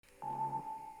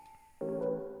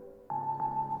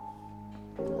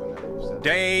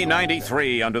Day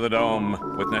 93 under the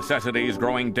dome. With necessities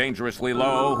growing dangerously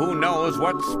low, who knows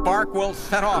what spark will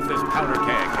set off this powder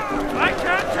keg? I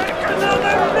can't take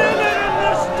another minute in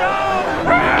the stove!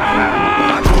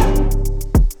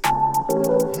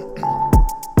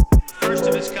 First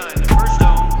of its kind, the first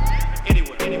dome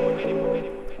anywhere.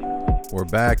 We're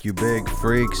back, you big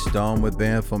freaks. Dome with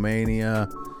Banfomania,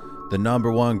 the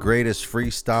 #1 greatest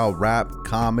freestyle rap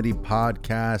comedy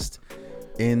podcast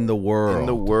in the world. In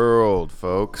the world,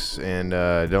 folks. And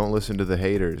don't listen to the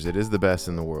haters. It is the best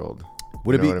in the world.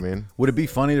 What I mean? Would it be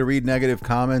funny to read negative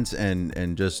comments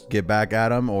and just get back at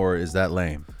them, or is that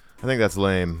lame? I think that's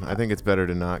lame. I think it's better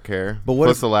to not care. But what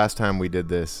Plus, if, the last time we did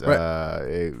this, right.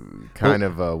 It kind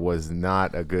of was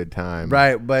not a good time.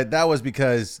 Right, but that was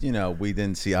because, we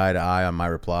didn't see eye to eye on my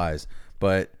replies.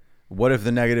 But what if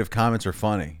the negative comments are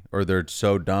funny, or they're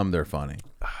so dumb they're funny?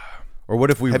 Or what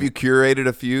if we... Have you curated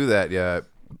a few that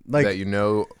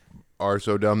that are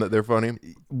so dumb that they're funny?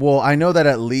 Well, I know that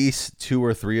at least 2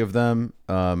 or 3 of them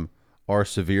are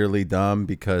severely dumb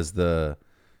because the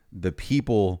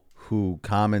people who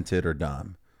commented are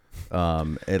dumb.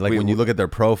 When you look at their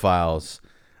profiles,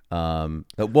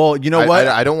 well, you know what?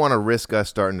 I don't want to risk us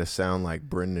starting to sound like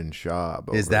Brendan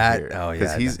Schaub. Is that? Here, oh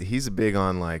yeah, because he's big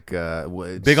on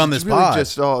big on this really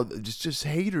pod. Just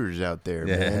haters out there,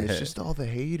 man. It's just all the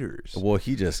haters. Well,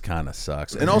 he just kind of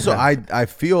sucks, and also I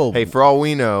feel. Hey, for all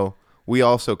we know, we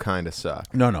also kind of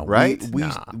suck. No, right?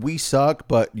 We suck,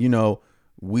 but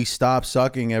we stop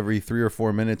sucking every 3 or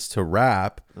 4 minutes to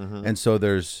rap, and so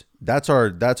that's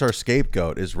our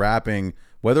scapegoat is rapping.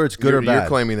 Whether it's good or bad. You're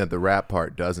claiming that the rap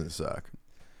part doesn't suck.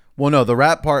 Well, no, the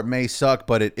rap part may suck,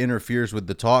 but it interferes with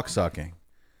the talk sucking.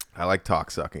 I like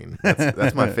talk sucking.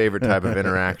 That's my favorite type of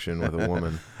interaction with a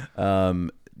woman.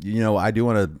 I do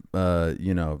want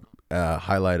to,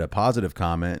 highlight a positive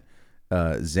comment.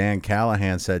 Zan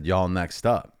Callahan said, "Y'all next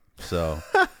up." So,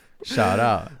 shout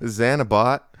out. Is Zan a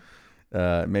bot?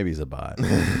 Maybe he's a bot.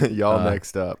 Y'all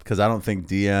next up. Because I don't think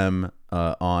DM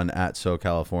on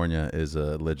 @SoCalifornia is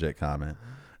a legit comment.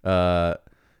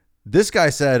 This guy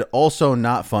said, also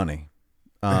not funny.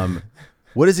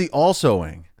 What is he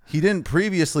alsoing? He didn't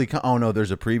previously. Oh no, there's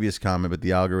a previous comment, but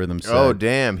the algorithm said. Oh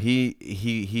damn,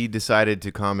 he decided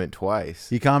to comment twice.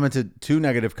 He commented 2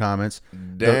 negative comments.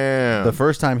 Damn. The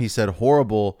first time he said,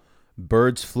 horrible.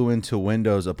 Birds flew into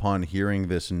windows upon hearing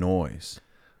this noise.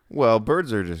 Well,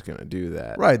 birds are just gonna do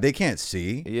that, right? They can't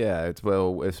see. Yeah,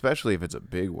 especially if it's a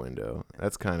big window.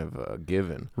 That's kind of a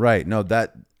given, right? No,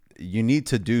 that you need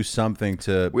to do something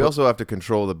to. We also have to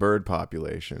control the bird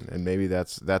population, and maybe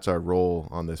that's our role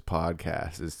on this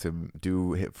podcast is to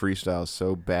do hit freestyles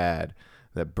so bad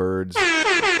that birds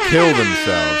kill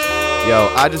themselves.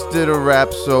 Yo, I just did a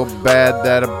rap so bad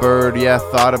that a bird,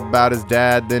 thought about his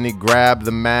dad. Then he grabbed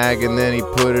the mag and then he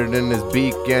put it in his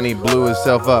beak and he blew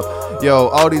himself up. Yo,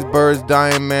 all these birds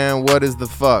dying, man, what is the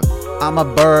fuck? I'm a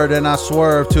bird and I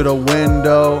swerve to the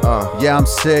window. Yeah, I'm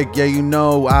sick. Yeah,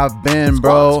 I've been,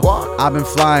 bro. Squawk. I've been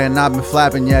flying, I've been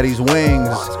flapping, these wings.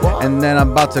 Squawk. And then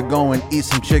I'm about to go and eat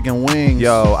some chicken wings.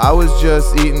 Yo, I was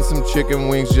just eating some chicken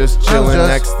wings, just chilling.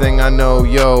 Next thing I know,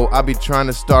 I be trying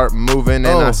to start moving and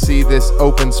I see this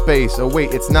open space. Oh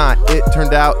wait, it's not. It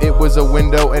turned out it was a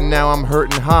window and now I'm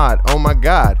hurting hard. Oh my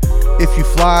God. If you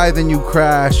fly, then you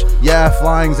crash. Yeah,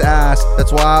 flying's ass.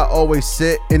 That's why I always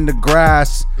sit in the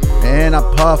grass. And I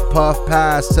puff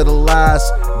pass to the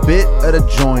last bit of the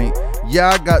joint. Yeah,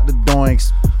 I got the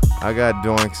doinks. I got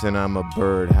doinks and I'm a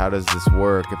bird. How does this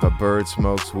work? If a bird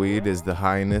smokes weed, is the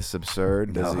highness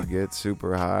absurd? Does he get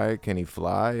super high? Can he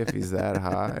fly if he's that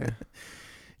high?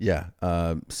 Yeah,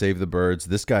 save the birds.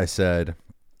 This guy said,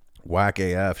 Whack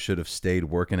AF should have stayed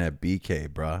working at BK,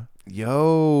 bruh.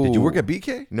 Yo. Did you work at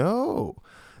BK? No.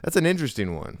 That's an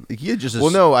interesting one. I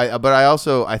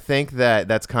think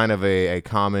that's kind of a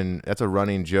common, that's a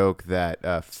running joke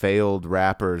that failed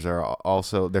rappers are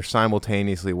also, they're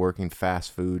simultaneously working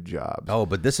fast food jobs. Oh,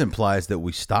 but this implies that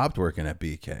we stopped working at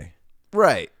BK.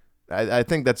 Right. I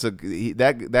think that's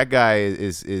that guy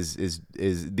is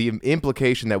the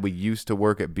implication that we used to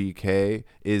work at BK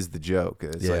is the joke.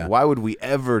 It's like, why would we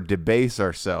ever debase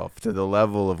ourselves to the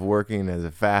level of working as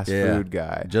a fast food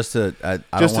guy just to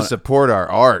support our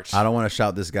art? I don't want to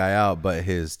shout this guy out, but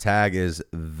his tag is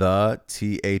the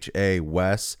THA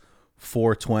West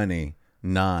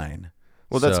 429.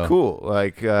 Well, that's cool.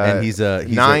 Like, and he's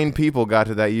 9 people got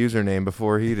to that username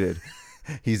before he did.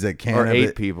 He's a or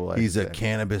 8 people. He's a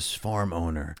cannabis farm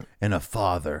owner and a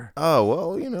father. Oh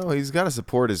well, he's got to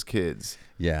support his kids.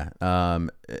 Yeah.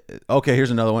 Okay.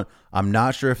 Here's another one. I'm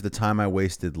not sure if the time I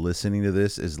wasted listening to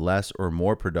this is less or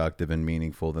more productive and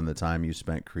meaningful than the time you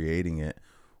spent creating it.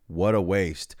 What a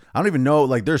waste. I don't even know.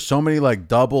 Like, there's so many like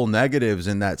double negatives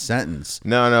in that sentence.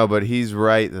 No, but he's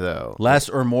right though. Less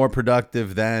or more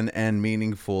productive than and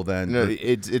meaningful than. No,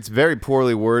 it's very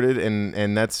poorly worded,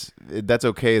 and that's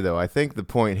okay though. I think the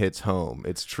point hits home.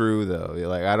 It's true though.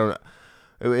 Like I don't.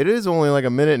 It is only like a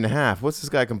minute and a half. What's this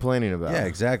guy complaining about? Yeah,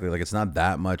 exactly. Like, it's not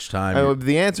that much time.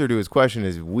 The answer to his question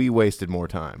is we wasted more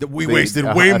time. We wasted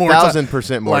way more time.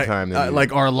 1,000% more time than you.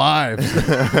 like our lives.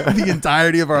 The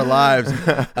entirety of our lives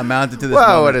amounted to this.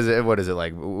 Well, moment. what is it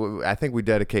like? I think we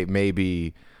dedicate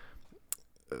maybe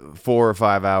 4 or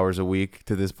 5 hours a week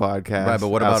to this podcast. Right, but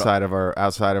what about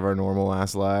outside of our normal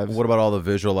ass lives? What about all the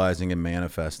visualizing and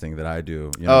manifesting that I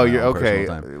do? You're okay.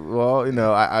 Well,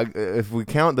 I if we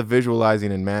count the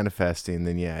visualizing and manifesting,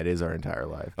 then yeah, it is our entire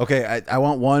life. Okay, I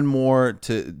want one more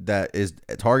that is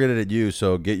targeted at you.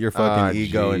 So get your fucking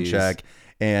ego in check.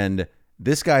 And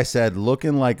this guy said,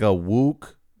 looking like a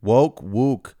woke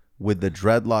with the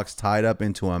dreadlocks tied up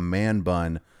into a man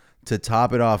bun. To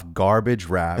top it off, garbage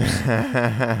raps.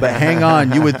 But hang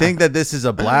on, you would think that this is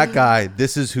a black guy.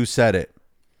 This is who said it.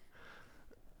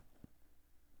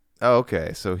 Oh,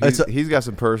 okay. So he's got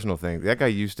some personal things. That guy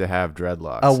used to have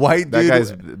dreadlocks. A white dude. That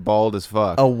guy's bald as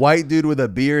fuck. A white dude with a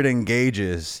beard and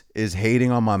gauges is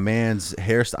hating on my man's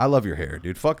hairstyle. I love your hair,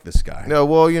 dude. Fuck this guy. No,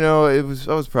 well, I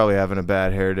was probably having a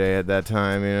bad hair day at that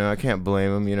time. I can't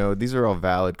blame him. These are all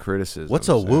valid criticisms. What's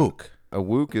a wook? A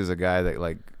wook is a guy that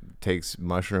like takes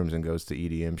mushrooms and goes to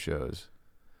EDM shows.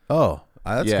 Oh,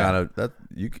 that's kind of that.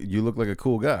 You look like a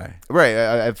cool guy, right?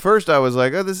 At first, I was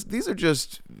like, "Oh, these are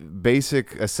just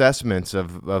basic assessments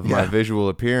of my visual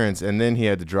appearance," and then he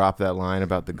had to drop that line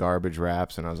about the garbage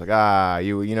raps, and I was like,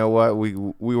 you know what? We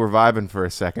were vibing for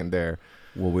a second there.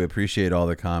 Well, we appreciate all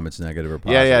the comments, negative or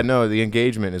positive. Yeah. No, the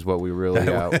engagement is what we really.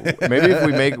 Maybe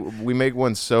if we make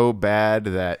one so bad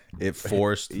that it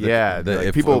forced.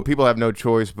 People have no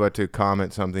choice but to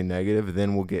comment something negative.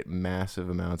 Then we'll get massive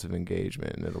amounts of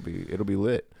engagement, and it'll be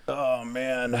lit. Oh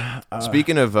man!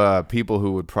 Speaking of people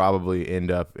who would probably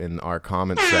end up in our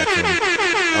comment section.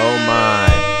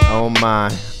 Oh my,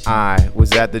 I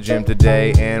was at the gym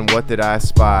today and what did I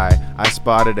spy? I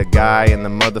spotted a guy in the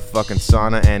motherfucking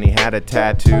sauna and he had a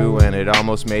tattoo and it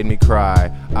almost made me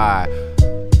cry. I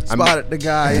spotted the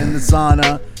guy in the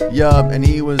sauna, and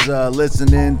he was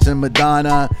listening to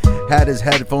Madonna, had his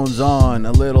headphones on,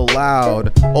 a little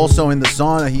loud. Also in the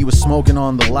sauna, he was smoking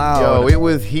on the loud. Yo, it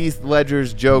was Heath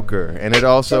Ledger's Joker, and it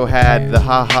also had the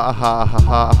ha ha ha ha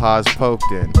ha ha's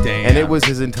poked in. Damn. And it was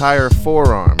his entire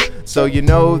forearm. So you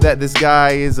know that this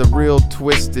guy is a real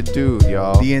twisted dude,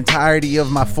 y'all. The entirety of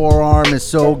my forearm is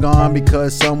so gone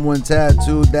because someone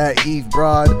tattooed that Heath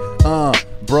broad,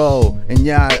 bro. And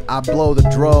yeah, I blow the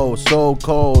dro so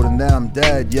cold and then I'm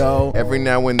dead, yo. Every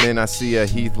now and then I see a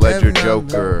Heath Ledger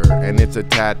Joker and it's a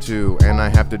tattoo and I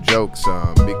have to joke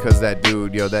some because that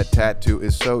dude, that tattoo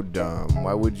is so dumb.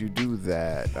 Why would you do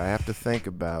that? I have to think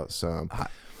about some.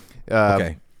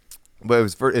 Okay.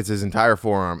 But it's his entire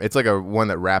forearm. It's like a one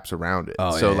that wraps around it.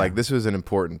 Like this was an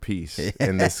important piece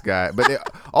in this guy. But it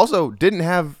also didn't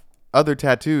have other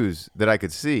tattoos that I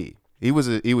could see. He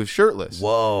was shirtless.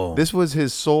 Whoa. This was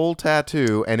his sole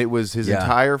tattoo, and it was his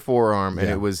entire forearm, and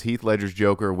it was Heath Ledger's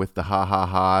Joker with the ha ha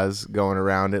ha's going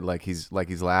around it like he's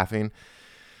laughing.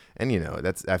 And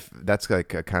that's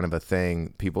like a kind of a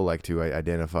thing people like to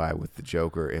identify with the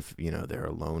Joker if they're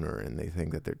a loner and they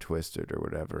think that they're twisted or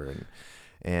whatever.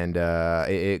 And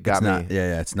it got me.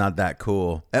 It's not that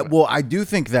cool. Well, I do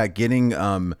think that getting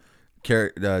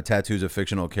tattoos of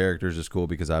fictional characters is cool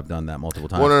because I've done that multiple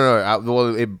times. Well,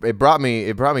 no. It brought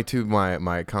me to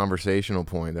my conversational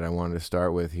point that I wanted to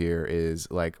start with here is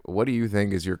like, what do you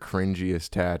think is your cringiest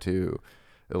tattoo?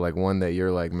 Like one that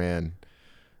you're like, man,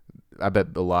 I bet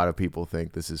a lot of people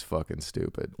think this is fucking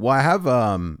stupid. Well, I have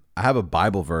a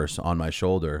Bible verse on my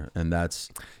shoulder, and that's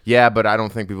but I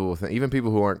don't think people will think. Even people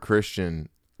who aren't Christian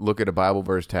look at a Bible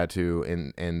verse tattoo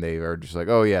and they are just like,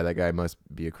 oh yeah, that guy must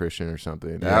be a Christian or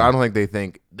something. Yeah. I don't think they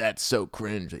think that's so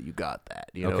cringe that you got that.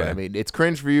 You know what I mean? It's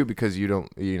cringe for you because you don't,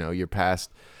 you're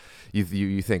past.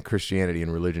 You think Christianity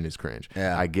and religion is cringe.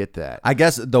 Yeah, I get that. I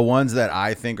guess the ones that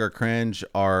I think are cringe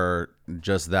are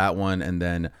just that one, and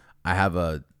then I have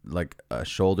a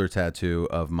shoulder tattoo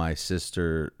of my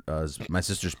sister's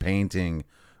painting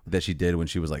that she did when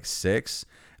she was like 6.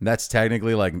 And that's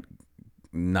technically like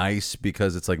nice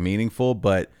because it's like meaningful,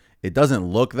 but it doesn't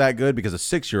look that good because a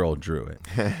 6-year-old drew it.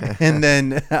 And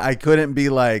then I couldn't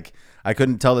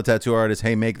tell the tattoo artist,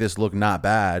 hey, make this look not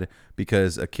bad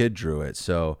because a kid drew it.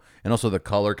 So, and also the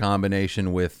color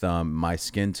combination with my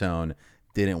skin tone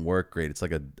didn't work great. It's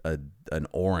like an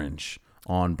orange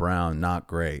on brown, not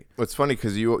great. It's funny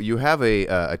because you have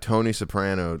a Tony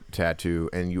Soprano tattoo,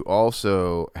 and you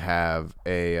also have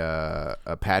a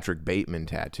Patrick Bateman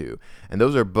tattoo, and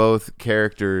those are both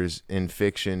characters in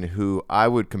fiction who I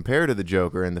would compare to the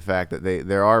Joker in the fact that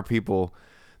there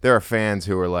are fans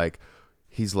who are like,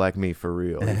 he's like me for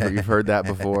real. You've heard that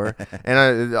before.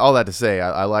 And all that to say,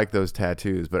 I like those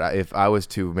tattoos. But if I was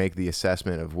to make the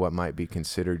assessment of what might be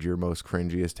considered your most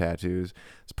cringiest tattoos,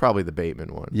 it's probably the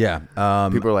Bateman one. Yeah.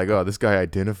 People are like, oh, this guy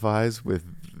identifies with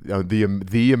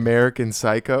the American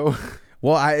Psycho.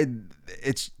 Well,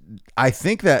 I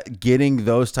think that getting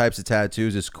those types of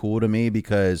tattoos is cool to me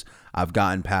because I've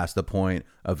gotten past the point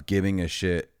of giving a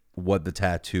shit what the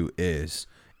tattoo is.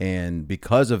 And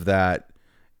because of that,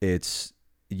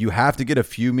 you have to get a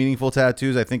few meaningful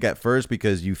tattoos, I think, at first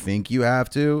because you think you have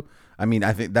to. I mean,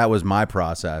 I think that was my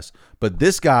process. But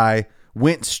this guy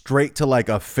went straight to like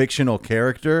a fictional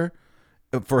character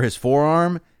for his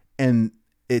forearm, and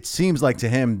it seems like to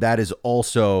him that is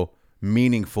also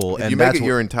meaningful. If and you make that's it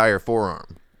your entire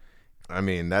forearm, I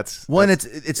mean, that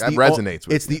resonates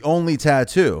with It's the only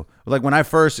tattoo. Like when I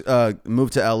first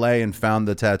moved to LA and found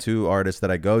the tattoo artist that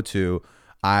I go to,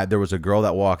 there was a girl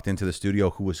that walked into the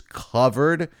studio who was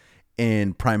covered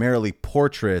in primarily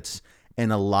portraits,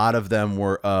 and a lot of them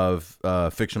were of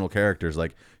fictional characters.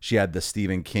 Like she had the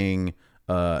Stephen King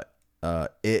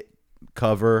It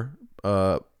cover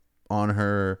on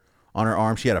her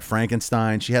arm. She had a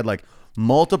Frankenstein. She had like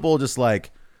multiple just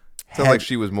like. Sounds like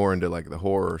she was more into like the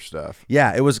horror stuff.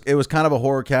 Yeah, it was kind of a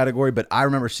horror category, but I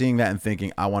remember seeing that and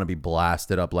thinking I want to be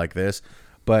blasted up like this,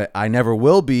 but I never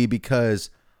will be because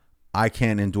I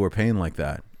can't endure pain like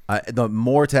that. The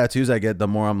more tattoos I get, the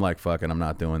more I'm like, fucking, I'm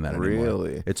not doing that anymore.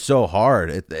 Really? It's so hard.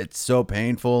 It's so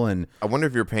painful, and I wonder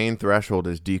if your pain threshold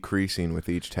is decreasing with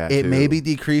each tattoo. it may be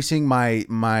decreasing.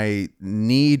 My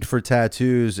need for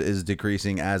tattoos is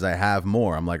decreasing as I have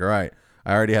more. I'm like, all right,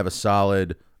 I already have a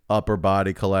solid upper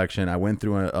body collection. I went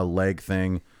through a leg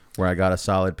thing where I got a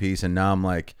solid piece, and now I'm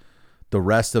like, the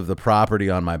rest of the property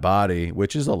on my body,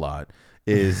 which is a lot,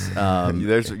 is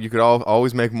you could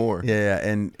always make more. Yeah,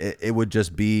 and it would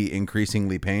just be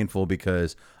increasingly painful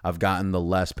because I've gotten the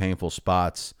less painful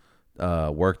spots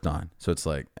worked on. So it's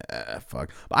like,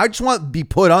 fuck. I just want to be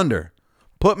put under.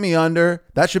 Put me under.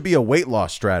 That should be a weight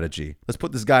loss strategy. Let's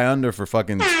put this guy under for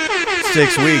fucking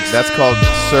 6 weeks. That's called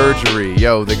surgery.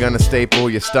 Yo, they're gonna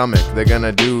staple your stomach. They're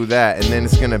gonna do that, and then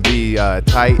it's gonna be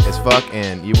tight as fuck,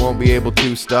 and you won't be able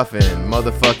to stuff in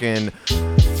motherfucking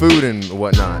food and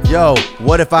whatnot. Yo,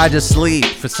 what if I just sleep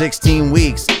for 16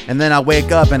 weeks and then I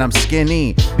wake up and I'm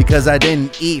skinny because I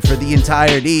didn't eat for the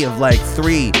entirety of like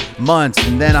 3 months,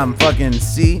 and then I'm fucking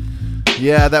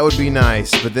Yeah, that would be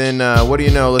nice. But then, what do you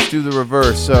know? Let's do the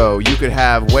reverse. So you could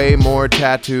have way more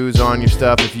tattoos on your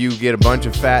stuff if you get a bunch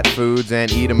of fat foods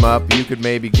and eat them up. You could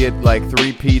maybe get like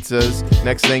 3 pizzas.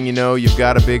 Next thing you know, you've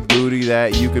got a big booty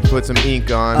that you could put some ink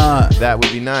on. That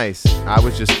would be nice. I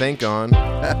was just think on.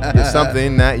 It's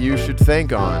something that you should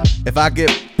think on. If I get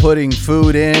putting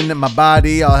food in my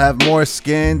body, I'll have more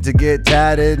skin to get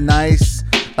tatted nice.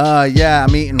 Yeah,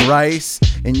 I'm eating rice,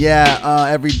 and yeah,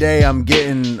 every day I'm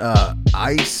getting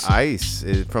ice. Ice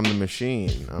is from the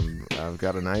machine. I've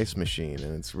got an ice machine,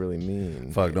 and it's really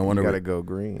mean. Fuck, no wonder you gotta go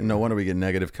green. No wonder we get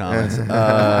negative comments.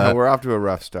 We're off to a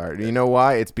rough start. You know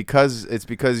why? It's because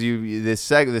you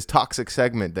this toxic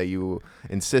segment that you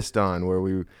insist on, where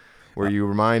you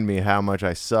remind me how much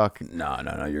I suck.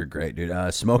 No, you're great,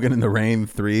 dude. Smoking in the Rain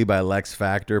 3 by Lex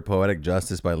Factor, Poetic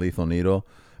Justice by Lethal Needle,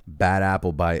 Bad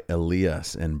Apple by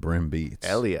Elias and Brim Beats.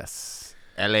 Elias.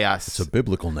 It's a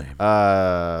biblical name.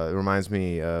 It reminds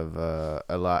me of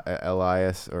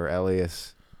Elias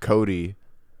Cody,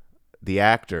 the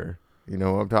actor. You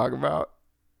know what I'm talking about?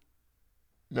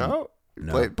 No?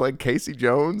 No. Played Casey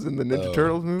Jones in the Ninja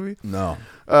Turtles movie? No.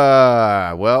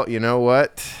 Well, you know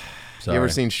what? Sorry. You ever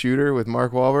seen Shooter with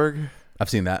Mark Wahlberg? I've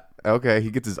seen that. Okay, he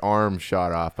gets his arm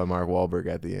shot off by Mark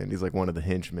Wahlberg at the end. He's like one of the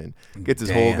henchmen. Gets his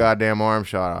Damn. whole goddamn arm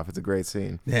shot off. It's a great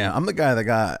scene. Yeah, I'm the guy that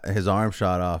got his arm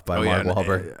shot off by Mark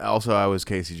Wahlberg. Also, I was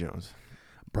Casey Jones.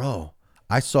 Bro,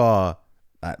 I saw,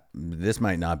 this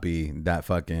might not be that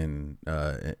fucking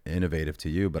innovative to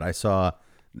you, but I saw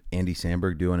Andy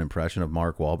Samberg do an impression of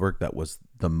Mark Wahlberg that was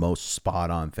the most spot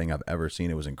on thing I've ever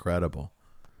seen. It was incredible.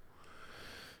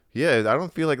 Yeah, I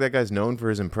don't feel like that guy's known for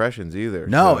his impressions either.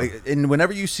 No, so. And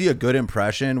whenever you see a good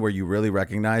impression where you really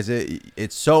recognize it,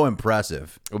 it's so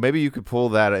impressive. Well, maybe you could pull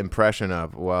that impression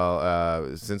up.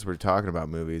 Well, since we're talking about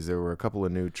movies, there were a couple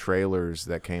of new trailers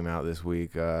that came out this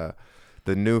week. The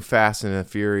new Fast and the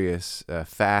Furious,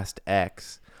 Fast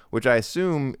X, which I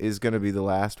assume is going to be the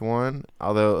last one.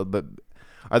 But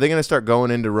Are they going to start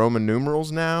going into Roman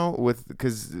numerals now?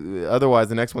 Because otherwise,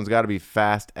 the next one's got to be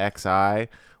Fast XI,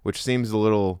 which seems a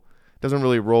little doesn't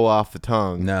really roll off the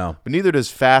tongue. No, but neither does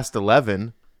Fast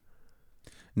 11.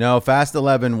 No, Fast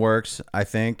 11 works. I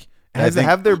think.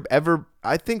 Have there ever?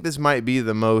 I think this might be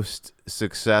the most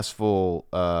successful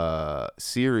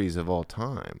series of all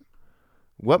time.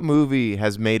 What movie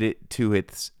has made it to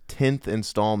its 10th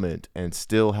installment and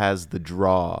still has the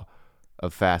draw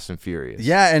of Fast and Furious?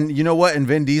 Yeah, and you know what? And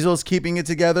Vin Diesel's keeping it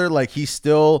together. Like, he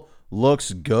still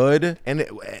looks good. And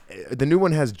the new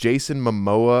one has Jason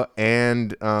Momoa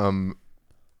and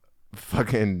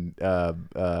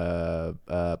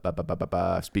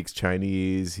speaks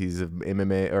Chinese. He's an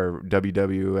MMA or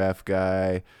WWF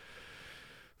guy.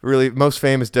 Really, most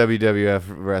famous WWF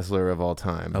wrestler of all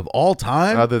time. Of all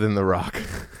time? Other than The Rock.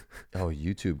 Oh,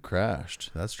 YouTube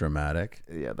crashed. That's dramatic.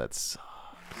 Yeah, that's...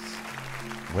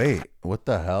 Wait, what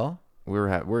the hell?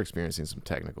 We're experiencing some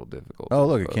technical difficulties. Oh,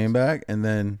 look, it folks. came back and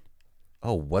then...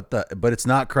 Oh, what the... But it's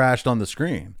not crashed on the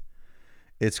screen.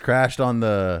 It's crashed on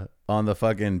the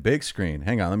fucking big screen.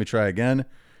 Hang on, let me try again.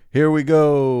 Here we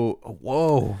go.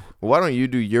 Whoa. Well, why don't you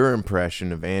do your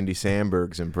impression of Andy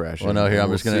Samberg's impression? Well, no, here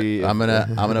and I'm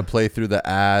gonna play through the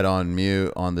ad on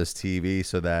mute on this TV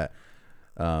so that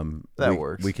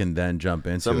works. We can then jump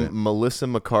into Some it. Melissa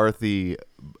McCarthy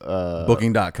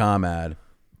Booking.com ad.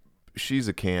 She's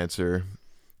a cancer.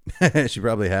 She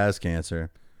probably has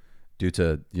cancer due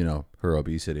to, her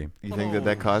obesity. You think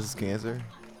that causes cancer?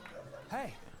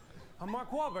 Hey, I'm Mark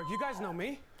Wahlberg. You guys know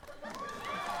me.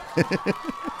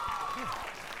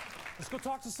 Let's go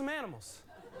talk to some animals.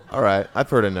 All right, I've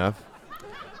heard enough.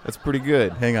 That's pretty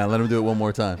good. Hang on, let him do it one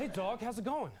more time. Hey, dog, how's it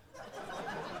going?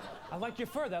 I like your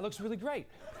fur. That looks really great.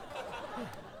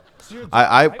 So you're a dog,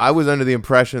 right? I was under the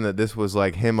impression that this was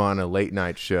like him on a late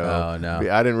night show. Oh, no.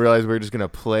 I didn't realize we were just gonna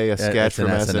play a sketch It's an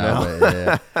from SNL.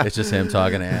 Yeah. It's just him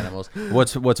talking to animals.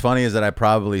 What's funny is that I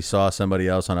probably saw somebody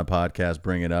else on a podcast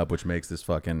bring it up, which makes this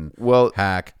fucking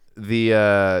hack.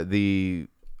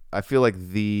 I feel like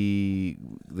the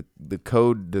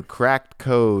cracked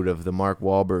code of the Mark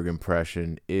Wahlberg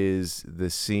impression is the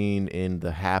scene in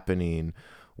The Happening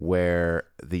where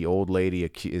the old lady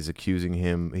is accusing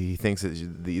him. He thinks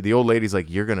that the old lady's like,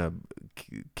 "You're gonna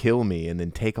kill me and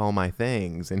then take all my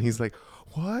things," and he's like,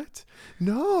 "What?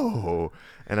 No!"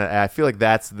 And I feel like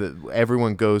that's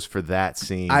everyone goes for that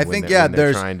scene. I think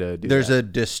there's trying to do there's that. a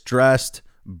distressed,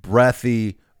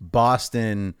 breathy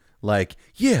Boston like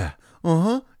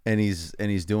and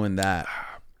he's doing that.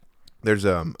 There's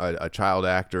a child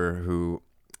actor who.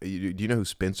 Do you know who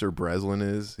Spencer Breslin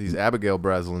is? He's Abigail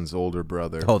Breslin's older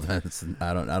brother. Oh,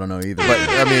 I don't know either. But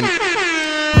I mean,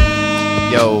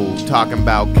 yo, talking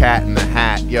about Cat in the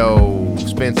Hat, yo,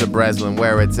 Spencer Breslin,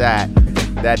 where it's at.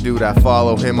 That dude, I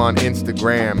follow him on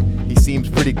Instagram. He seems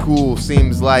pretty cool.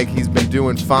 Seems like he's been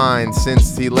doing fine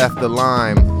since he left the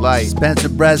limelight. Spencer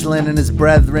Breslin and his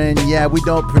brethren, yeah, we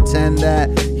don't pretend that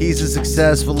he's a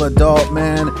successful adult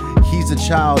man. He's a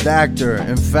child actor.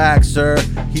 In fact, sir,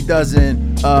 he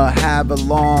doesn't have a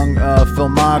long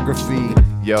filmography.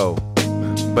 Yo,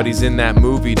 but he's in that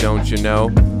movie, don't you know?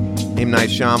 M. Night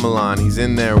Shyamalan, he's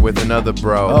in there with another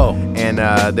bro. Oh. And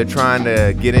they're trying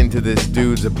to get into this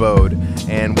dude's abode.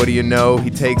 And what do you know? He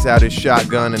takes out his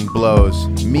shotgun and blows.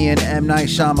 Me and M. Night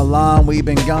Shyamalan, we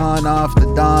been gone off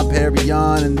the Dom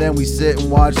Perignon, and then we sit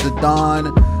and watch the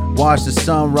dawn. Watch the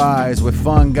sunrise with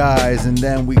fun guys, and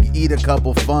then we eat a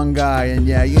couple fungi, and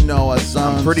yeah, you know us.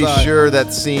 I'm pretty sure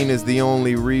that scene is the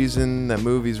only reason that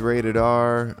movie's rated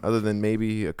R, other than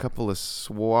maybe a couple of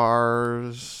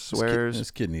swears.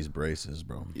 This kid needs braces,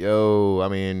 bro. Yo, I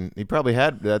mean, he probably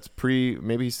had.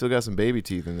 Maybe he's still got some baby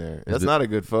teeth in there. That's not a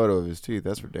good photo of his teeth.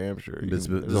 That's for damn sure. There's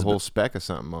a whole speck of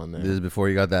something on there. This is before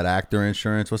you got that actor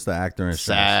insurance. What's the actor insurance?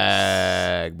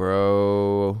 SAG,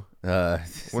 bro. When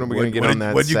are we gonna get on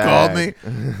that? What'd you SAG? call me?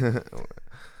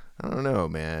 I don't know,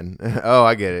 man. Oh,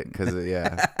 I get it because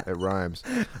it rhymes.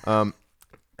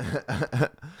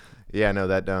 Yeah, no,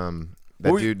 that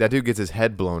dude gets his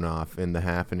head blown off in The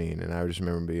Happening, and I just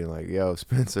remember being like, "Yo,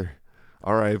 Spencer,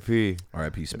 R.I.P.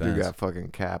 R.I.P. That Spence. dude got fucking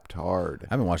capped hard."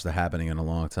 I haven't watched The Happening in a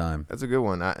long time. That's a good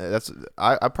one.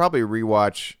 I probably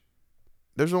rewatch.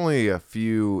 There's only a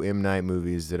few M. Night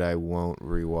movies that I won't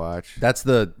rewatch. Now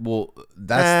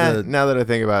that I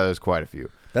think about it, there's quite a few.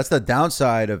 That's the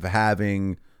downside of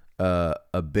having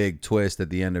a big twist at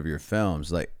the end of your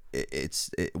films. Like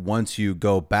once you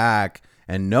go back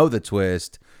and know the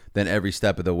twist, then every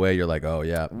step of the way you're like, oh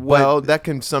yeah. Well, that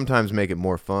can sometimes make it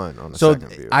more fun on a second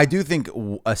view. I do think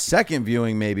a second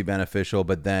viewing may be beneficial,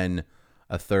 but then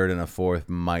a third and a fourth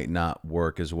might not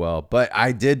work as well. But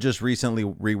I did just recently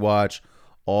rewatch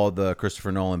all the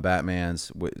Christopher Nolan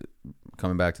Batmans,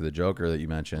 coming back to the Joker that you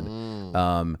mentioned.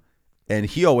 And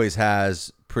he always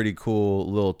has pretty cool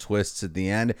little twists at the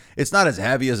end. It's not as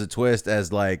heavy as a twist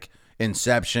as like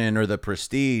Inception or The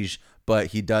Prestige, but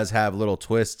he does have little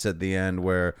twists at the end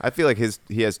where I feel like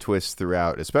he has twists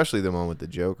throughout, especially the one with the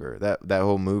Joker. That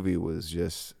whole movie was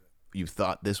just, you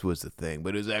thought this was the thing,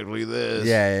 but it's actually this.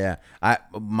 Yeah.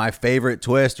 My favorite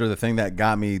twist, or the thing that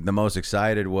got me the most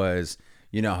excited, was,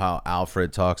 you know how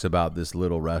Alfred talks about this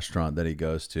little restaurant that he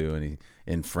goes to, and he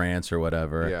in France or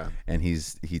whatever. Yeah. And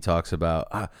he talks about,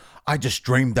 I just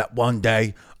dreamed that one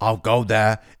day I'll go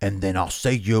there and then I'll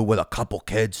see you with a couple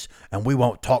kids and we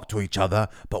won't talk to each other,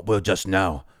 but we'll just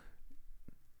know.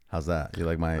 How's that? You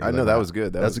like my? I know that was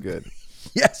good. That was good.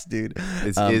 Yes, dude.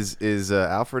 Is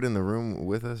Alfred in the room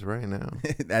with us right now?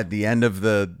 At the end of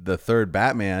the third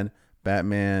Batman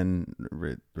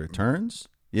Returns?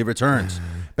 Yeah, Returns.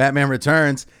 Batman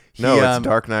Returns. No, it's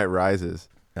Dark Knight Rises.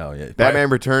 Oh, yeah. Batman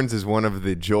Returns is one of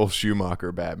the Joel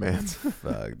Schumacher Batmans.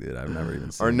 Fuck, dude. I've never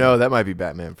even seen Or no, that might be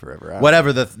Batman Forever.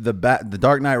 Whatever. The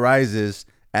Dark Knight Rises,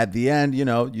 at the end, you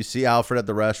know, you see Alfred at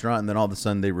the restaurant, and then all of a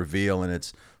sudden they reveal, and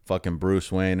it's fucking Bruce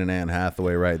Wayne and Anne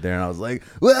Hathaway right there. And I was like,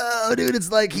 whoa, dude,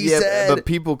 it's like he said. But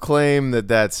people claim that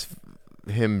that's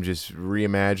him just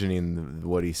reimagining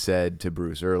what he said to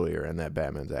Bruce earlier, and that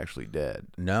Batman's actually dead.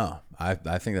 No, I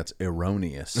think that's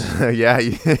erroneous. Yeah,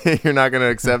 you're not going to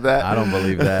accept that? I don't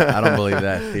believe that. I don't believe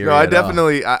that theory. No, I at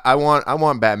definitely, I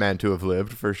want Batman to have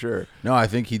lived for sure. No, I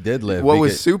think he did live. What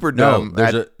was super dumb?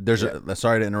 No, there's a.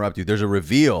 Sorry to interrupt you. There's a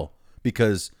reveal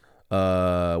because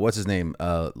what's his name?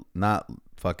 Not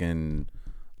fucking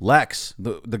Lex,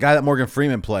 the guy that Morgan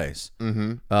Freeman plays.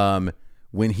 Mm-hmm.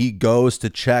 When he goes to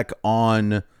check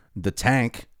on the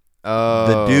tank,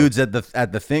 the dudes at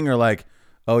the thing are like,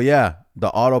 "Oh yeah, the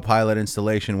autopilot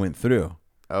installation went through."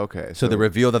 Okay, so the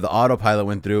reveal that the autopilot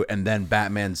went through, and then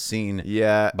Batman's seen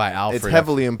by Alfred. It's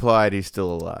heavily implied he's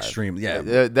still alive. Extremely, yeah.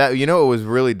 That, you know, it was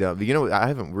really dumb. You know, I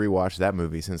haven't rewatched that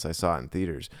movie since I saw it in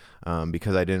theaters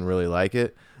because I didn't really like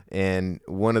it. And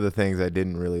one of the things I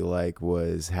didn't really like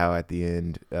was how at the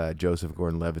end Joseph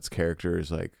Gordon-Levitt's character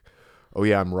is like, "Oh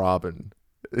yeah, I'm Robin."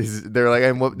 They're like,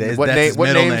 "And what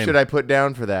name should I put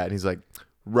down for that?" And he's like,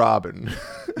 "Robin."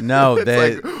 No,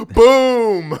 it's like,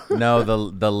 boom. No,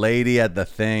 the lady at the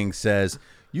thing says,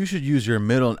 "You should use your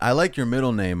middle. I like your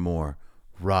middle name more,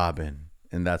 Robin."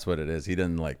 And that's what it is. He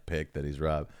doesn't like pick that he's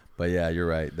Rob. But yeah, you're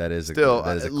right. That is still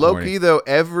low-key though.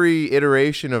 Every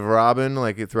iteration of Robin,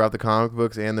 like throughout the comic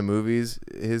books and the movies,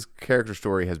 his character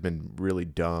story has been really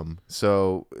dumb.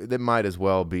 So that might as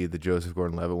well be the Joseph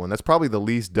Gordon-Levitt one. That's probably the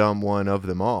least dumb one of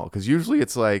them all, because usually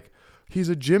it's like he's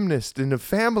a gymnast in a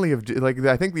family of, like,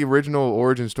 I think the original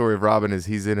origin story of Robin is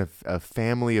he's in a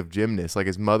family of gymnasts. Like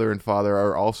his mother and father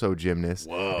are also gymnasts.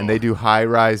 Whoa. And they do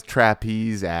high-rise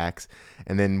trapeze acts.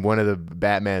 And then one of the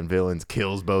Batman villains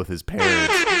kills both his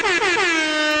parents.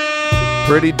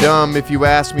 Pretty dumb if you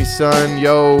ask me, son.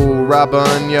 Yo,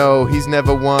 Robin, yo, he's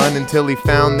never won until he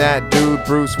found that dude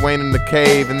Bruce Wayne in the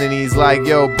cave. And then he's like,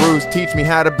 "Yo, Bruce, teach me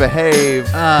how to behave."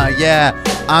 Yeah,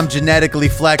 I'm genetically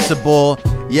flexible.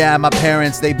 Yeah, my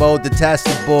parents, they both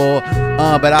detestable.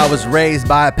 But I was raised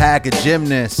by a pack of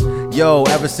gymnasts. Yo,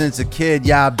 ever since a kid,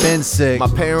 yeah, I've been sick. My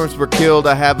parents were killed.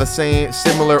 I have a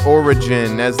similar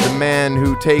origin as the man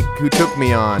who took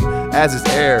me on as his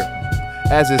heir,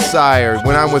 as his sire.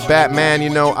 When I'm with Batman, you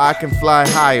know I can fly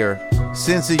higher.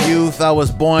 Since a youth, I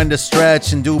was born to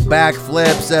stretch and do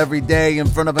backflips every day in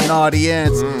front of an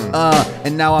audience.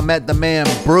 And now I met the man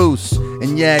Bruce,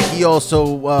 and yeah, he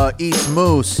also eats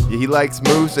moose. Yeah, he likes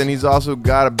moose, and he's also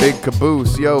got a big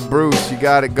caboose. Yo, Bruce, you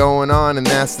got it going on, and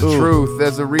that's the truth.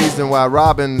 There's a reason why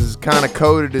Robin's kind of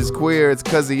coded as queer. It's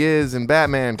because he is. And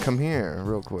Batman, come here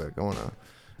real quick. I want to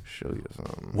show you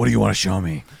something. What do you want to show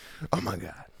me? Oh my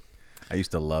God. I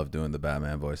used to love doing the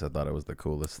Batman voice. I thought it was the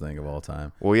coolest thing of all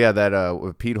time. Well, yeah,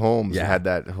 that Pete Holmes had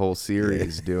that whole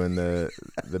series doing the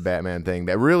Batman thing.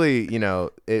 That really, you know,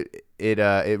 it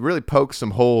really pokes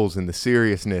some holes in the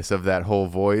seriousness of that whole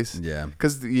voice. Yeah,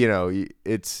 because you know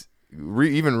it's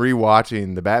even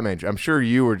rewatching the Batman. I'm sure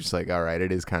you were just like, all right,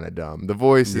 it is kind of dumb. The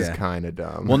voice is kind of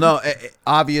dumb. Well, no,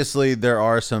 obviously there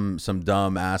are some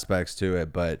dumb aspects to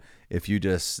it, but if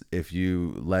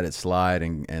you let it slide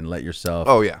and let yourself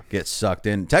get sucked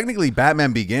in. Technically,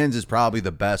 Batman Begins is probably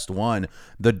the best one.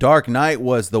 The Dark Knight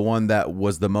was the one that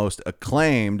was the most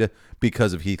acclaimed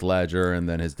because of Heath Ledger and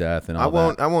then his death and all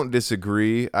that. I won't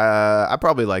disagree. I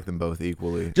probably like them both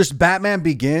equally. Just Batman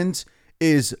Begins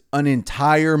is an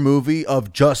entire movie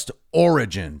of just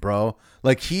origin, bro.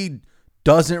 Like he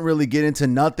doesn't really get into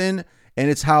nothing. and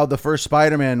it's how the first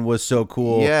Spider-Man was so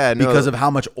cool. Yeah, no. because of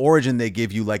how much origin they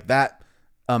give you. Like that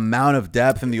amount of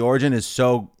depth in the origin is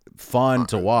so fun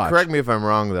to watch. Correct me if I'm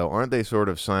wrong, though. Aren't they sort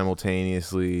of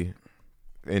simultaneously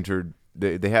entered?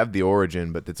 They have the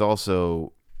origin, but it's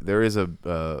also there is a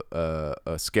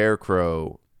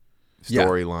Scarecrow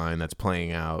storyline that's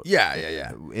playing out.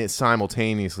 Yeah. It's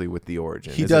simultaneously with the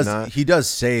origin. He is does. it not? He does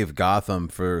save Gotham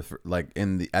for like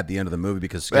at the end of the movie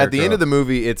because But at the end of the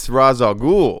movie, it's Ra's al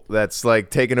Ghul that's like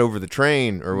taking over the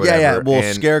train or whatever. Yeah. Well,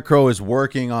 and Scarecrow is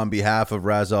working on behalf of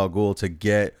Ra's al Ghul to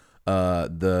get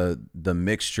the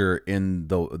mixture in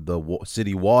the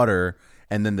city water,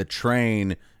 and then the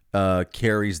train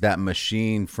carries that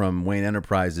machine from Wayne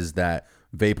Enterprises that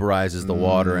vaporizes the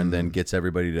water and then gets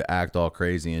everybody to act all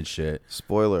crazy and shit.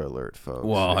 Spoiler alert, folks.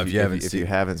 Well, if you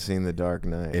haven't seen The Dark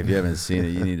Knight, if you haven't seen it,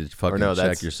 you need to fucking no, check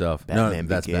that's yourself. Batman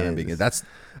That's Batman Begins. Begins.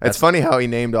 It's funny how he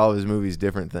named all of his movies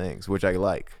different things, which I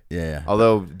like. Yeah.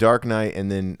 Although Dark Knight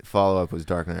and then follow up was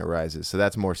Dark Knight Rises, so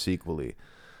that's more sequel-y.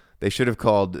 They should have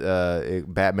called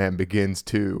it Batman Begins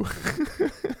 2.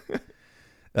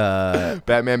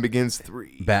 Batman Begins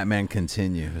 3. Batman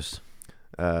Continues.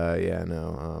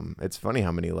 It's funny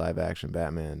how many live action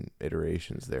Batman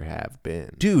iterations there have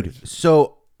been. Dude,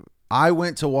 so I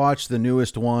went to watch the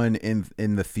newest one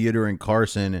in the theater in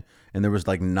Carson, and there was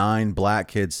like 9 black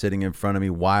kids sitting in front of me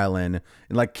whiling,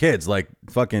 and like kids like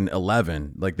fucking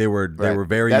 11, like they were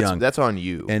very young. That's on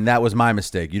you. And that was my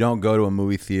mistake. You don't go to a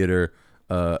movie theater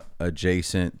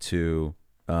adjacent to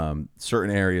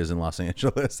certain areas in Los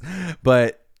Angeles.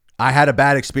 But I had a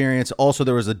bad experience. Also,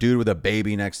 there was a dude with a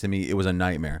baby next to me. It was a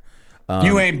nightmare.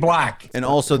 You ain't black. And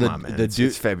also Come on, man. the dude.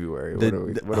 It's February. What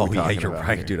are we yeah, talking you're about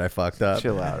right, here? dude. I fucked up.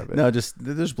 Chill out a bit. No, just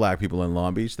there's black people in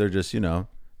Long Beach. They're just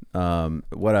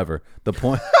whatever. The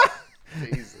point.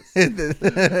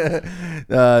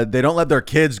 They don't let their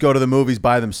kids go to the movies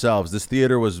by themselves. This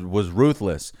theater was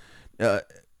ruthless.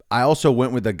 I also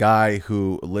went with a guy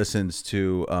who listens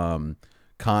to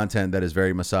content that is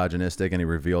very misogynistic, and he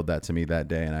revealed that to me that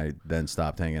day, and I then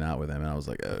stopped hanging out with him, and I was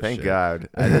like, oh, Thank shit. God.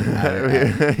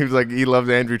 I He was like, he loves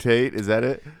Andrew Tate. Is that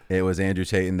it? It was Andrew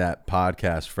Tate in that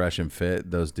podcast, Fresh and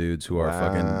Fit. Those dudes who are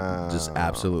fucking just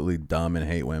absolutely dumb and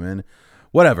hate women.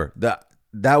 Whatever.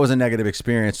 That was a negative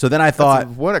experience. So then I thought,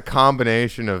 What a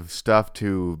combination of stuff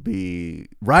to be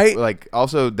right? Like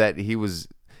also that he was.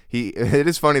 It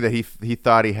is funny that he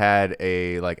thought he had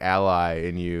a like ally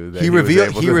in you. That He was revealed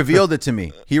able to- revealed it to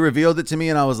me. He revealed it to me,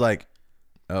 and I was like,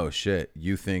 "Oh shit,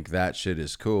 you think that shit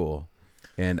is cool?"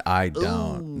 And I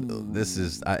don't. This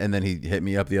is. And then he hit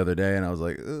me up the other day, and I was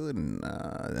like,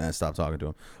 nah. And I stopped talking to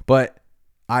him. But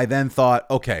I then thought,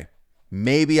 okay,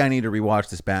 maybe I need to rewatch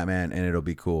this Batman, and it'll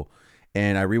be cool.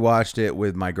 And I rewatched it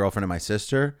with my girlfriend and my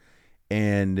sister,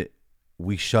 and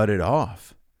we shut it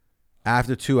off.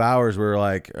 After 2 hours, we were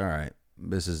like, all right,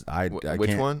 this is I Which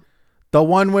can't. one? The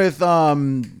one with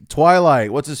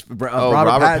Twilight. What's this? Robert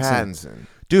Pattinson.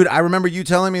 Dude, I remember you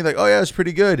telling me like, oh yeah, it's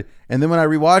pretty good. And then when I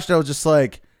rewatched it, I was just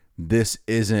like, this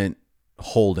isn't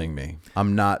holding me.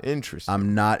 I'm not Interesting.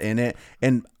 I'm not in it.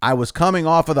 And I was coming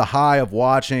off of the high of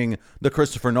watching the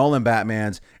Christopher Nolan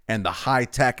Batmans and the high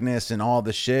techness and all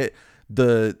the shit.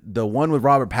 The one with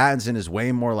Robert Pattinson is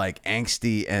way more like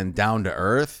angsty and down to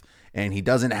earth. And he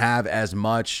doesn't have as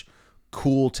much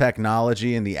cool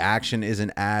technology, and the action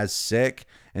isn't as sick.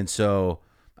 And so,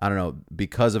 I don't know,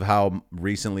 because of how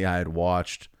recently I had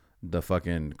watched the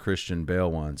fucking Christian Bale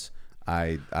ones,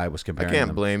 I was I comparing can't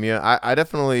them. blame you. I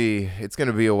definitely. It's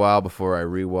gonna be a while before I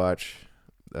rewatch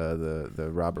the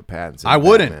Robert Pattinson. I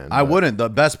wouldn't. Batman, I but wouldn't. The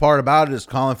best part about it is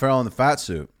Colin Farrell in the fat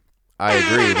suit. I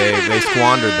agree. They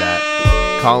squandered that.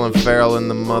 Colin Farrell in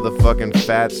the motherfucking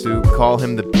fat suit. Call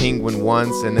him the Penguin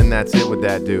once, and then that's it with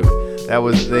that dude. That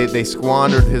was they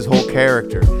squandered his whole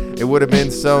character. It would have been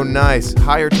so nice.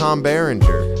 Hire Tom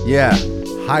Berenger. Yeah.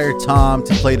 Hire Tom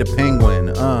to play the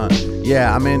Penguin.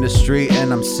 Yeah, I'm in the street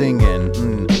and I'm singing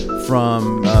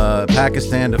from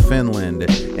Pakistan to Finland,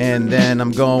 and then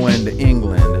I'm going to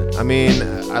England. I mean,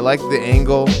 I like the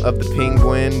angle of the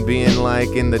Penguin being like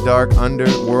in the dark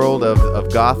underworld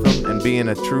of Gotham and being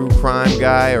a true crime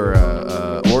guy or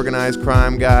a organized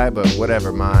crime guy, but whatever,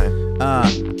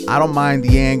 I don't mind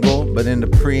the angle, but in the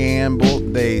preamble,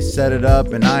 they set it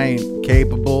up and I ain't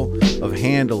capable of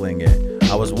handling it.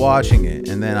 I was watching it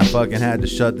and then I fucking had to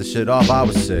shut the shit off. I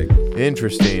was sick.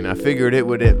 Interesting. I figured it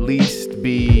would at least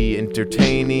be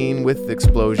entertaining with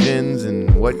explosions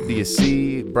and what do you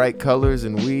see? Bright colors,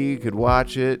 and we could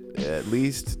watch it at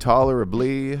least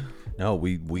tolerably. No,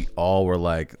 we all were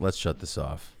like, let's shut this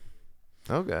off.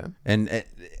 Okay. And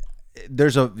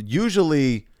there's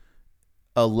usually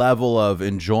a level of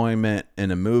enjoyment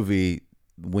in a movie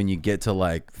when you get to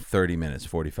like 30 minutes,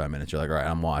 45 minutes, you're like, all right,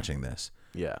 I'm watching this.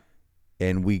 Yeah.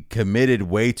 And we committed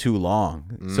way too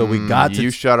long. So we got to...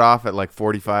 You shut off at like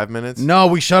 45 minutes? No,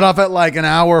 we shut off at like an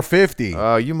hour 50.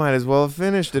 Oh, you might as well have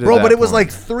finished it. Bro, at but that it was point.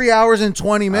 like 3 hours and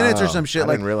 20 minutes or some shit. I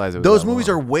Like, didn't realize it was those that movies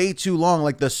long. are way too long.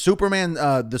 Like the Superman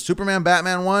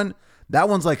Batman one, that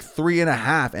one's like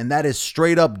 3.5, and that is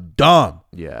straight up dumb.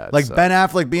 Yeah, it like sucks. Ben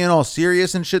Affleck being all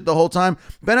serious and shit the whole time.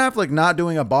 Ben Affleck not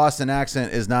doing a Boston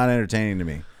accent is not entertaining to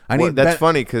me. That's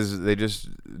funny because they just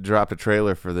dropped a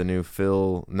trailer for the new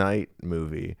Phil Knight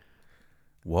movie.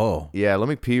 Whoa. Yeah, let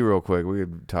me pee real quick. We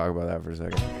could talk about that for a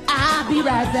second. I'll be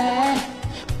right back.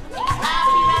 I'll be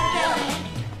right back.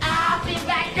 I'll be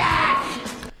right back.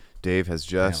 Dave has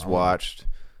just hold on. watched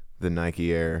the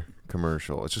Nike Air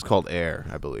commercial. It's just called Air,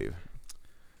 I believe.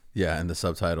 Yeah, and the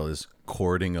subtitle is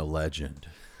Courting a Legend.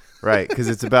 Right, because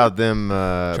it's about them,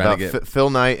 about to get- Phil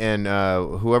Knight and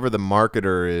whoever the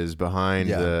marketer is behind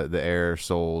Yeah. the Air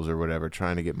Soles or whatever,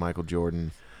 trying to get Michael Jordan,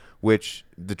 which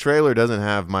the trailer doesn't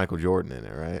have Michael Jordan in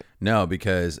it, right? No,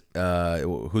 because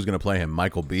who's going to play him?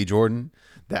 Michael B. Jordan?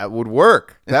 That would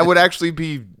work. That would actually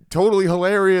be totally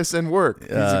hilarious and work.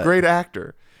 He's a great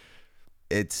actor.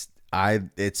 It's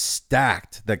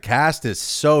stacked. The cast is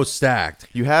so stacked.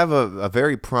 You have a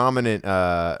very prominent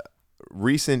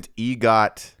recent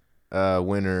EGOT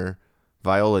winner,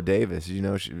 Viola Davis. You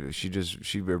know,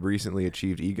 she recently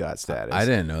achieved EGOT status. I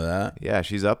didn't know that. Yeah,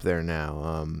 she's up there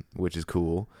now, which is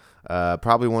cool.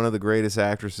 Probably one of the greatest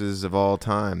actresses of all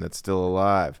time that's still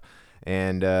alive.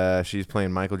 And she's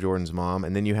playing Michael Jordan's mom.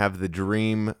 And then you have the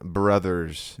Dream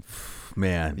Brothers.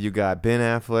 Man, You got Ben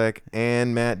Affleck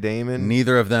and Matt Damon.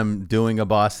 neither of them doing a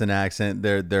Boston accent.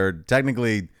 They're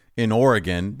technically in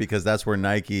Oregon because that's where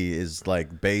Nike is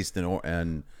like based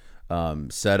and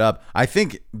set up. I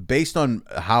think based on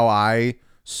how I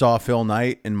saw Phil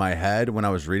Knight in my head when I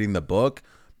was reading the book,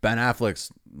 Ben Affleck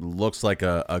looks like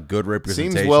a good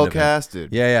representation. Seems well of him.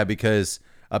 casted. Yeah, because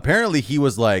apparently he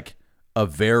was like a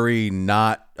very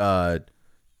not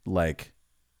like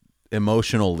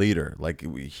emotional leader. Like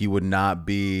he would not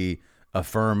be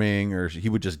affirming, or he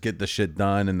would just get the shit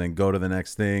done and then go to the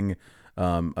next thing.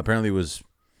 Apparently he was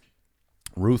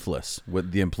ruthless.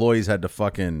 With the employees had to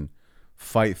fucking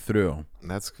fight through.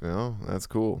 That's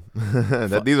cool.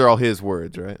 These are all his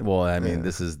words, right? Well, I mean,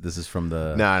 this is from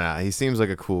the Nah. He seems like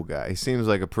a cool guy. He seems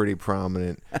like a pretty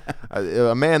prominent,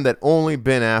 a man that only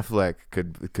Ben Affleck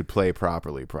could play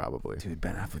properly, probably. dude.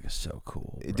 Ben Affleck is so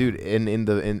cool, bro. Dude,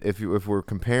 if we're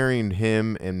comparing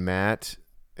him and Matt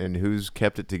and who's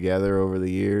kept it together over the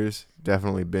years,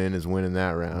 definitely Ben is winning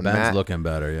that round. Ben's looking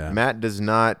better. Yeah, Matt does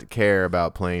not care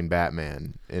about playing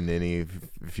Batman in any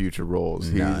future roles.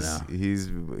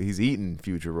 He's eating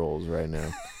future roles right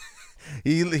now.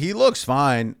 he looks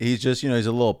fine. He's just he's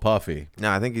a little puffy.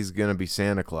 No, I think he's gonna be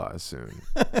Santa Claus soon.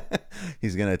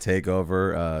 He's gonna take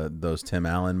over those Tim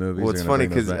Allen movies. Well, it's They're gonna funny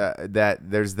bring because those back.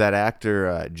 there's that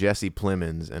actor Jesse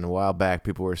Plemons, and a while back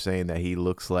people were saying that he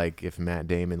looks like if Matt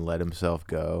Damon let himself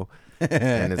go,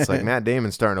 and it's like Matt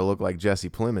Damon's starting to look like Jesse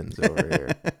Plemons over here.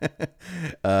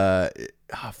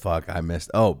 Fuck, I missed.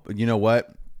 Oh, you know what?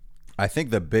 I think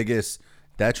the biggest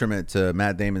detriment to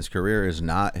Matt Damon's career is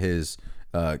not his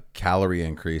calorie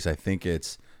increase. I think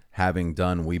it's having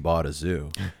done We Bought a Zoo.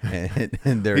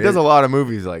 And there He does a lot of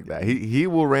movies like that. He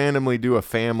will randomly do a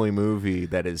family movie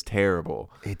that is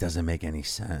terrible. It doesn't make any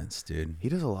sense, dude. He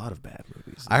does a lot of bad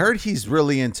movies. I heard he's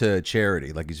really into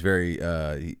charity. Like he's very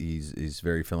he's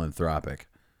very philanthropic.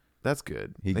 That's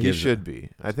good. He He gives should be.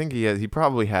 I think he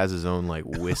probably has his own like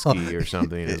whiskey or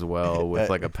something as well with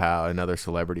like a pal, another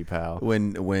celebrity pal.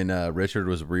 When Richard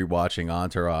was rewatching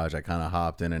Entourage, I kind of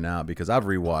hopped in and out because I've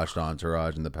rewatched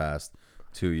Entourage in the past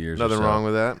 2 years. Nothing or so. wrong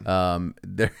with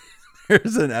that.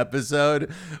 There's an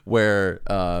episode where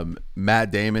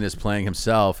Matt Damon is playing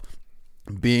himself,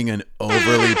 being an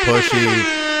overly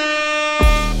pushy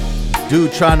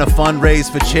dude trying to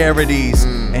fundraise for charities,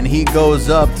 and he goes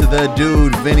up to the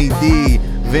dude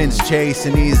Vince Chase,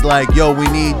 and he's like, yo, we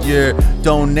need your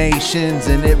donations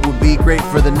and it would be great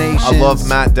for the nation. I love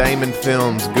Matt Damon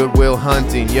films, Good Will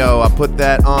Hunting. Yo, I put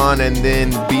that on and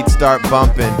then beats start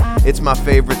bumping. It's my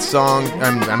favorite song,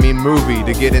 movie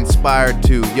to get inspired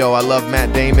to. Yo, I love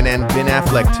Matt Damon and Ben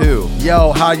Affleck too.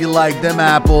 Yo, how you like them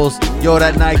apples? Yo,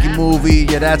 that Nike movie,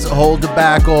 yeah, that's a whole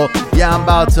debacle. Yeah, I'm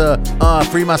about to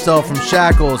free myself from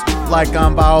shackles, like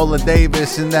I'm Viola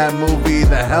Davis in that movie,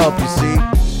 The Help, you see.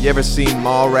 You ever seen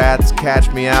Mallrats?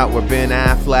 Catch Me Out, where Ben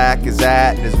Affleck is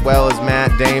at, as well as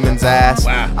Matt Damon's ass.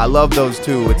 Wow. I love those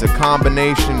two. It's a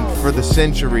combination for the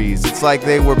centuries. It's like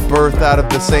they were birthed out of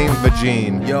the same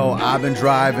vagine. Yo, I've been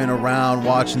driving around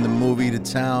watching the movie To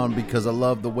Town because I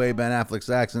love the way Ben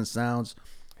Affleck's accent sounds.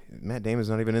 Matt Damon's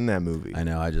not even in that movie. I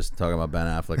know, I just talking about Ben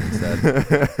Affleck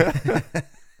instead.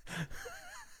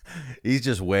 He's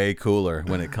just way cooler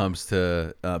when it comes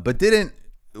to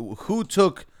who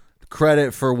took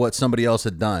credit for what somebody else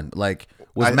had done? Like,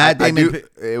 was Matt Damon?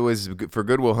 It was for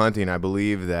Good Will Hunting. I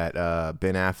believe that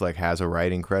Ben Affleck has a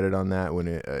writing credit on that.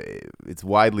 When it's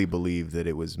widely believed that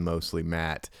it was mostly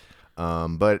Matt,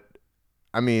 but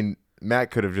I mean,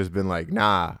 Matt could have just been like,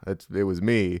 "Nah, it was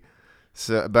me."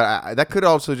 So, but that could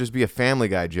also just be a Family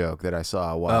Guy joke that I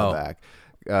saw a while back.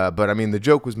 But I mean, the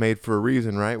joke was made for a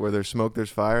reason, right? Where there's smoke,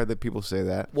 there's fire. That people say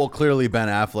that. Well, clearly Ben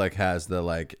Affleck has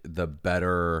the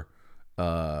better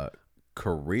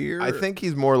career. I think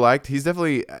he's more liked. He's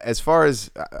definitely, as far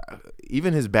as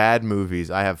even his bad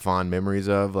movies, I have fond memories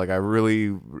of. Like, I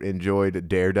really enjoyed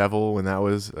Daredevil when that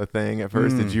was a thing at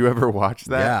first. Did you ever watch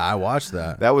that? Yeah, I watched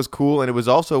that. That was cool, and it was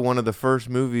also one of the first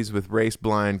movies with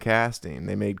race-blind casting.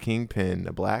 They made Kingpin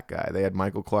a black guy. They had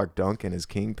Michael Clark Duncan as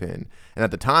Kingpin, and at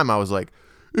the time, I was like,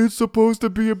 it's supposed to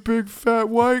be a big fat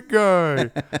white guy,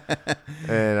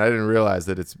 and I didn't realize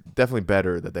that it's definitely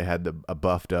better that they had a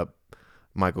buffed up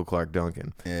Michael Clark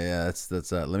Duncan. Yeah, that's.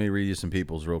 Let me read you some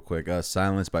people's real quick.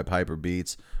 Silence by Piper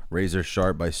Beats, Razor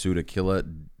Sharp by Suda Killa,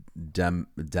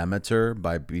 Demeter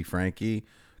by B Frankie,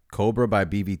 Cobra by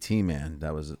BVT Man.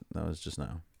 That was just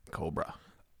now. Cobra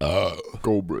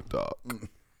Doc.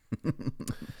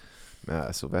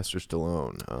 Sylvester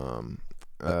Stallone.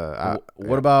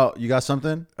 What about, you got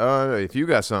something? If you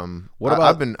got something, what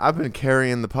about? I've been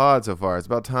carrying the pod so far. It's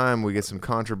about time we get some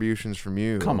contributions from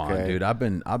you. Come on, dude. I've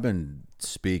been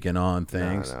speaking on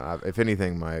things. No, if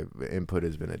anything, my input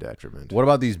has been a detriment. What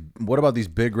about these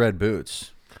big red boots?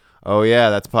 Oh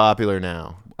yeah, that's popular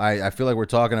now. I feel like we're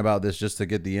talking about this just to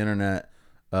get the internet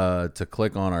to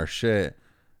click on our shit.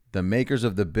 The makers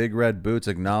of the big red boots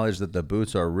acknowledge that the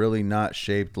boots are really not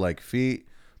shaped like feet,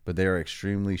 but they are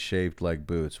extremely shaped like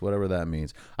boots, whatever that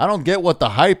means. I don't get what the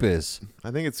hype is.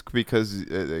 I think it's because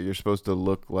you're supposed to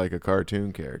look like a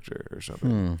cartoon character or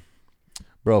something.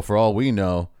 Bro, for all we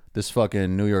know, this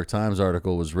fucking New York Times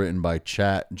article was written by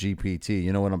Chat GPT.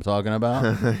 You know what I'm talking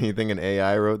about? You think an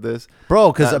AI wrote this?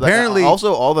 Bro, because apparently...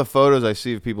 Also, all the photos I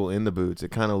see of people in the boots,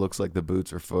 it kind of looks like the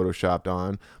boots are photoshopped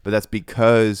on, but that's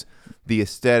because the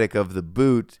aesthetic of the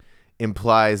boot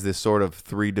implies this sort of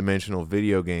three-dimensional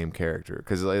video game character.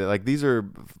 Because like these are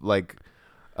like...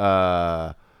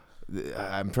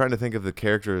 I'm trying to think of the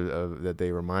character that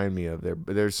they remind me of.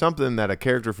 There's something that a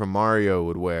character from Mario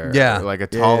would wear. Yeah. Like a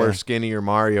taller, skinnier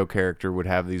Mario character would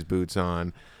have these boots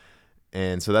on.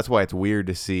 And so that's why it's weird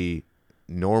to see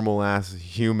normal-ass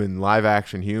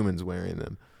live-action humans wearing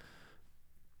them.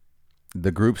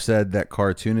 The group said that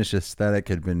cartoonish aesthetic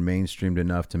had been mainstreamed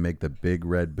enough to make the big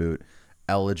red boot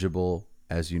eligible,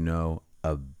 as you know,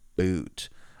 a boot.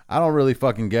 I don't really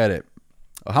fucking get it.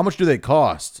 How much do they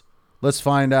cost? Let's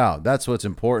find out. That's what's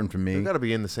important for me. They've got to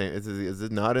be in the same. Is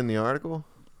it not in the article?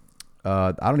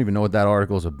 I don't even know what that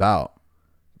article is about.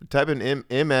 Type in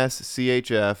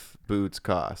MSCHF boots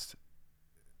cost.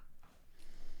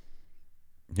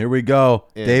 Here we go.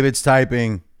 Yeah. David's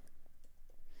typing.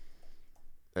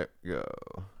 There we go.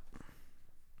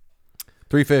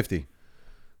 $350.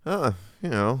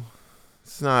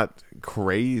 It's not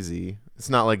crazy. It's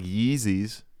not like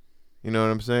Yeezys. You know what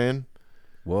I'm saying?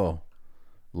 Whoa.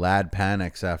 Lad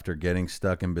panics after getting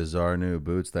stuck in bizarre new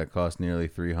boots that cost nearly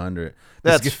 $300.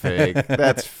 That's fake.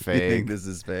 That's fake. You think this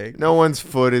is fake? No one's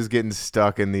foot is getting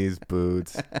stuck in these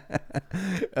boots.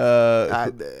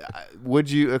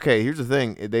 Would you? Okay, here's the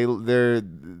thing.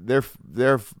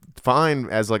 They're fine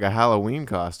as like a Halloween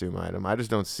costume item. I just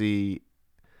don't see.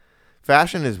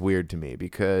 Fashion is weird to me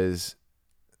because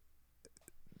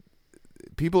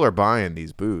people are buying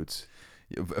these boots,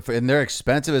 and they're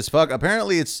expensive as fuck.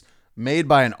 Apparently, it's made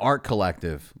by an art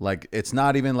collective. Like, it's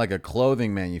not even like a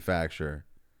clothing manufacturer.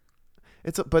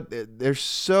 But they're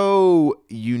so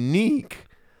unique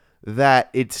that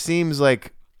it seems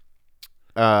like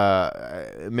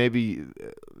maybe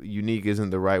unique isn't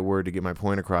the right word to get my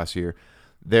point across here.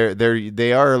 They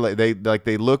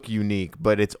look unique,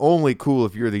 but it's only cool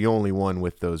if you're the only one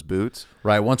with those boots.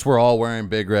 Right. Once we're all wearing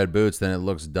big red boots, then it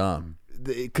looks dumb.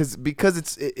 Because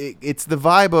it's the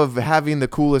vibe of having the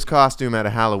coolest costume at a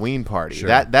Halloween party. Sure.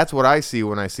 That's what I see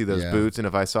when I see those boots. And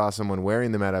if I saw someone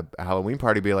wearing them at a Halloween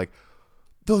party, I'd be like,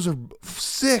 those are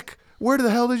sick. Where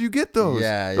the hell did you get those?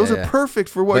 Yeah, those yeah, are yeah. perfect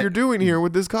for what But- you're doing here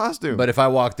with this costume. But if I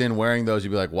walked in wearing those, you'd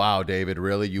be like, "Wow, David,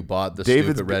 really? You bought the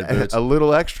David's stupid red boots?" a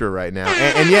little extra right now.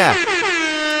 And yeah,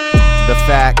 the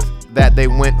fact that they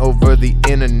went over the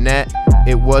internet,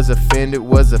 it was a fin, it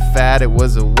was a fad, it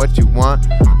was a what you want.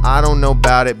 I don't know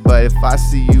about it, but if I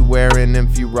see you wearing them,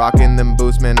 if you rocking them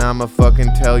boots, man, I'ma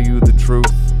fucking tell you the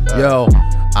truth. Yo,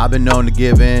 I've been known to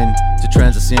give in to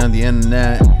trends I see on the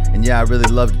internet, and yeah, I really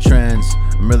love the trends.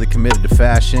 I'm really committed to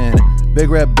fashion.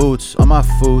 Big red boots on my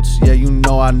foots. Yeah, you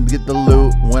know I get the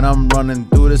loot when I'm running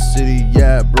through the city.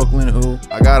 Yeah, Brooklyn who?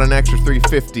 I got an extra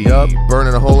 350 Yup.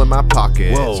 burning a hole in my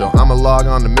pocket. Whoa. So I'ma log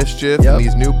on to Mischief, Yup. and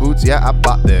these new boots, yeah, I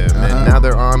bought them. And now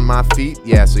they're on my feet,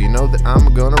 yeah, so you know that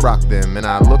I'm gonna rock them. And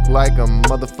I look like a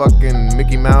motherfucking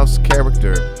Mickey Mouse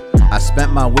character. I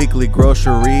spent my weekly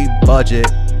grocery budget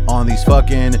on these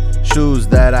fucking shoes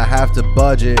that I have to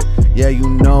budget. Yeah, you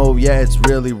know, yeah, it's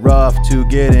really rough to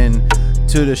get in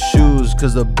to the shoes,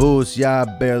 cause the boots, yeah,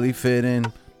 I barely fit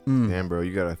in. Damn, bro,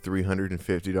 you got a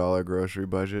 $350 grocery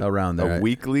budget? Around there. A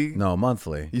weekly? No,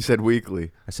 monthly. You said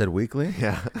weekly. I said weekly?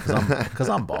 Yeah. Cause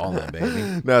I'm balling,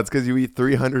 baby. No, it's because you eat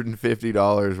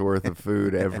 $350 worth of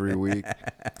food every week.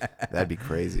 That'd be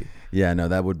crazy. Yeah, no,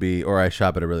 that would be, or I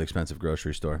shop at a really expensive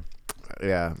grocery store.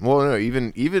 Yeah. Well, no,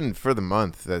 even for the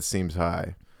month, that seems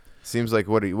high. Seems like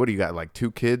what do you got? Like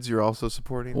 2 kids you're also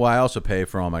supporting? Well, I also pay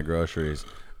for all my groceries.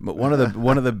 But one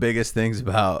of the biggest things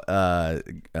about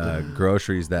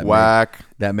groceries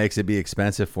that makes it be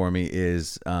expensive for me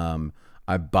is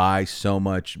I buy so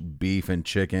much beef and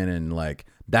chicken, and like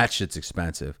that shit's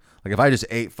expensive. Like if I just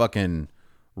ate fucking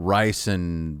rice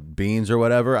and beans or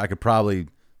whatever, I could probably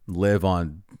live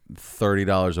on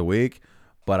 $30 a week.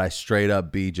 But I straight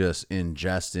up be just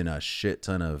ingesting a shit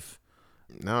ton of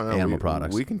animal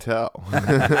products. We can tell.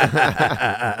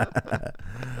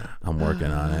 I'm working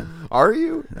on it. Are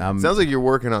you? Sounds like you're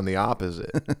working on the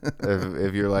opposite.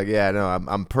 if you're like, yeah, no,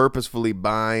 I'm purposefully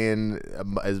buying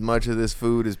as much of this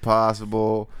food as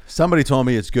possible. Somebody told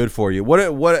me it's good for you. What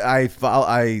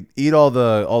I eat all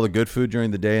the good food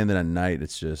during the day, and then at night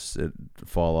it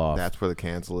fall off. That's where the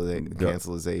cancellation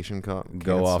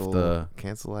go off the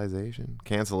cancellation.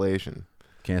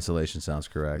 Cancellation sounds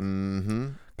correct. Mm-hmm.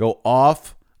 Go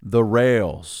off the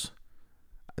rails.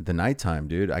 The nighttime,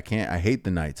 dude. I hate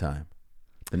the nighttime.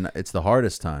 It's the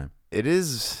hardest time. It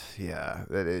is, yeah.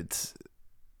 It's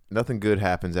nothing good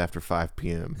happens after 5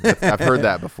 p.m. I've heard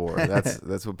that before.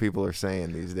 That's what people are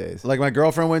saying these days. Like my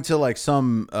girlfriend went to like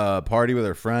some party with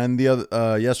her friend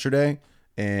yesterday,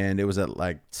 and it was at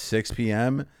like 6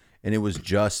 p.m. and it was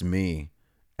just me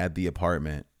at the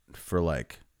apartment for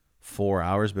like 4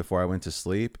 hours before I went to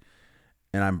sleep,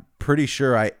 and I'm pretty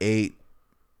sure I ate,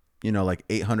 like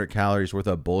 800 calories worth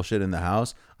of bullshit in the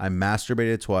house. I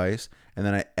masturbated twice, and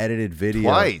then I edited video.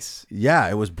 Twice? Yeah,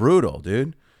 it was brutal,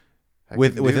 dude.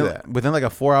 Within like a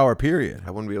 4-hour period.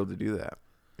 I wouldn't be able to do that.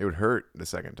 It would hurt the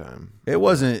second time. It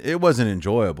wasn't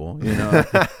enjoyable,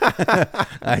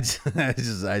 I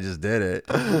just did it.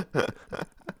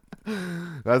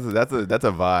 That's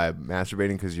a vibe.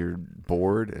 Masturbating because you're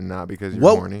bored and not because you're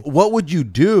horny. What would you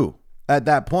do at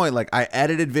that point? Like I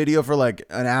edited video for like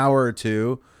an hour or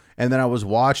two, and then I was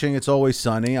watching It's Always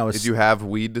Sunny. Did you have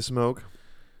weed to smoke?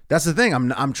 That's the thing.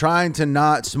 I'm trying to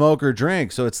not smoke or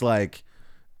drink, so it's like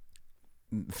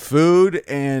food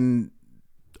and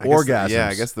orgasms.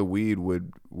 I guess the weed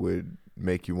would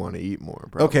make you want to eat more.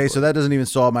 Probably. Okay, so that doesn't even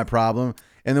solve my problem.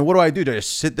 And then what do? Do I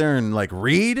just sit there and like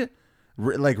read?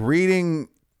 Like reading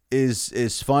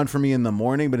is fun for me in the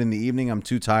morning, but in the evening I'm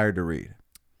too tired to read.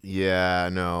 Yeah,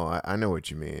 no, I know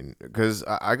what you mean, because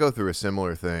I go through a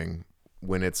similar thing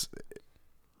when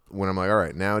I'm like, all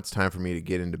right, now it's time for me to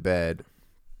get into bed,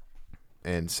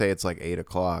 and say it's like 8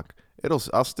 o'clock.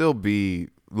 I'll still be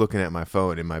looking at my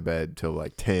phone in my bed till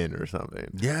like 10 or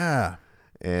something. Yeah,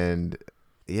 and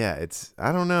yeah,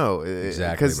 I don't know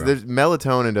exactly, because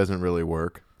melatonin doesn't really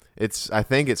work. I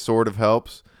think it sort of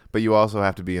helps, but you also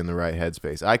have to be in the right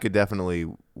headspace. I could definitely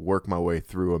work my way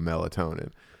through a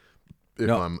melatonin.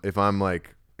 If I'm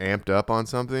like amped up on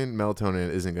something,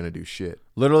 melatonin isn't going to do shit.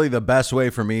 Literally, the best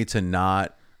way for me to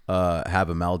not have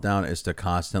a meltdown is to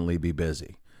constantly be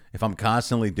busy. If I'm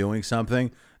constantly doing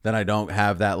something, then I don't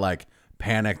have that like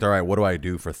panicked, all right, what do I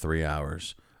do for 3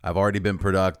 hours? I've already been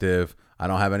productive. I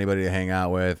don't have anybody to hang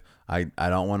out with. I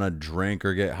don't want to drink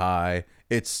or get high.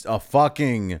 It's a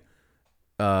fucking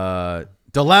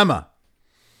dilemma.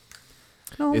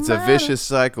 It's a vicious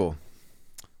cycle.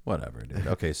 Whatever, dude.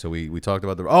 Okay, so we talked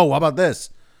about how about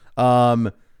this?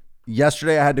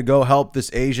 Yesterday I had to go help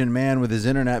this Asian man with his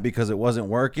internet because it wasn't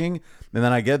working. And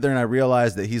then I get there and I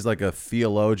realize that he's like a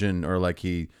theologian, or like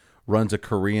he runs a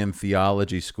Korean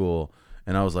theology school.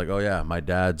 And I was like, oh yeah, my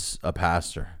dad's a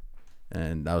pastor.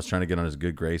 And I was trying to get on his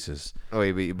good graces. Oh,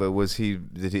 wait, but was he?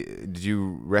 Did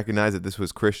you recognize that this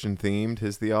was Christian themed?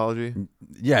 His theology?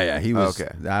 Yeah, he was. Okay.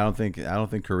 I don't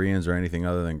think Koreans are anything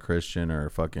other than Christian or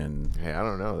fucking. Hey, I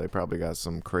don't know. They probably got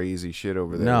some crazy shit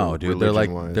over there. No, dude, they're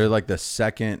religion-wise. like the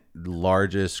second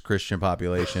largest Christian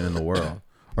population in the world.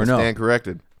 Or no, Stand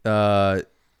corrected.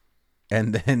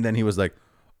 and then he was like,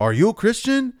 "Are you a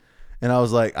Christian?" And I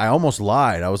was like, I almost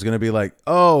lied. I was gonna be like,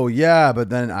 "Oh yeah," but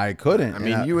then I couldn't. I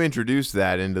mean, you introduced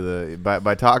that into the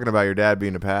by talking about your dad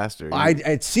being a pastor.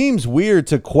 It seems weird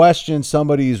to question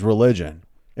somebody's religion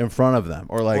in front of them,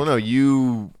 or like, well, no,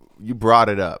 you brought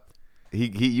it up. You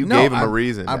gave him a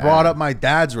reason. I brought up my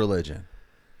dad's religion.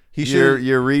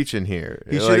 You're reaching here.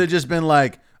 He should have just been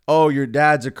like, "Oh, your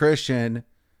dad's a Christian,"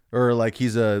 or like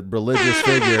he's a religious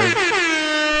figure.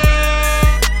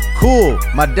 Cool,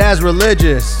 my dad's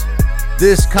religious.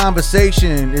 This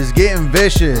conversation is getting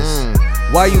vicious.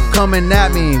 Why you coming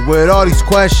at me with all these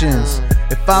questions?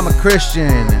 If I'm a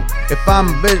Christian, if I'm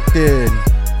evicted.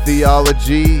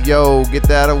 Theology, yo, get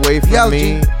that away from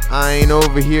me. I ain't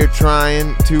over here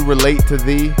trying to relate to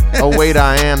thee. Oh wait,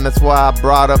 I am. That's why I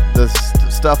brought up the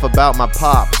stuff about my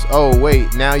pops. Oh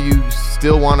wait, now you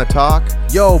still want to talk?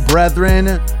 Yo,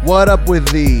 brethren, what up with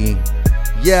thee?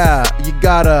 Yeah, you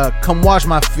gotta come wash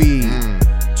my feet.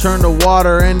 Turn the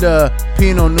water into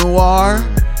Pinot Noir.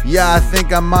 Yeah, I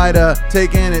think I might have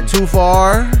taken it too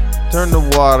far. Turn the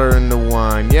water into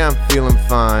wine. Yeah, I'm feeling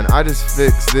fine. I just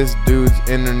fixed this dude's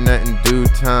internet in due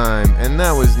time, and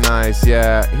that was nice.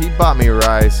 Yeah, he bought me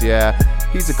rice. Yeah,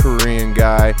 he's a Korean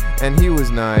guy, and he was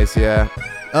nice. Yeah.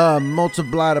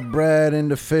 Multiply the bread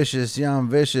into fishes. Yeah, I'm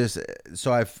vicious.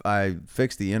 So I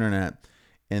fixed the internet,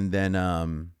 and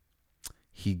then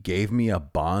he gave me a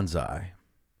bonsai.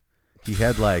 He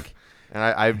had like, and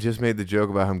I've just made the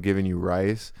joke about him giving you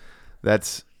rice.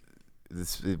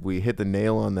 We hit the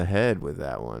nail on the head with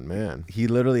that one, man. He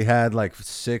literally had like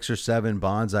 6 or 7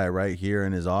 bonsai right here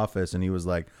in his office, and he was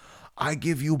like, "I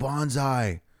give you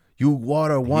bonsai. You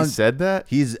water one." He said that?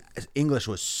 His English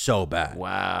was so bad.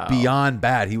 Wow. Beyond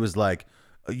bad. He was like,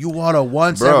 "You water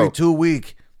once Bro, every 2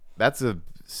 weeks." That's a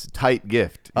tight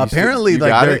gift. Apparently, you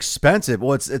like got they're it? expensive.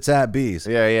 Well, it's at Bees.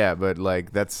 Yeah, but like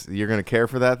you're gonna care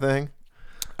for that thing?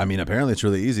 I mean, apparently it's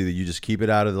really easy that you just keep it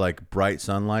out of like bright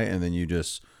sunlight, and then you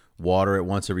just water it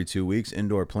once every 2 weeks.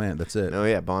 Indoor plant. That's it. No,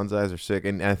 yeah, bonsais are sick,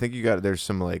 and I think there's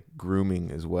some like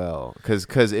grooming as well,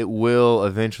 because it will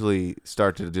eventually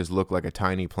start to just look like a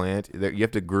tiny plant. You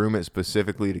have to groom it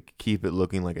specifically to keep it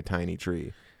looking like a tiny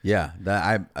tree. Yeah,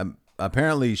 that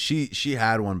apparently she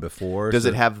had one before. Does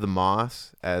it have the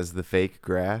moss as the fake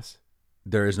grass?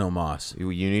 There is no moss. You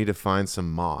need to find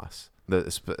some moss.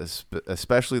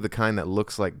 Especially the kind that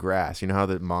looks like grass. You know how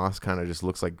the moss kind of just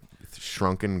looks like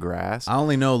shrunken grass? I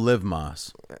only know live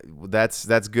moss. That's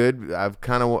good.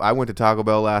 I went to Taco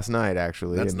Bell last night,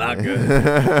 actually. That's not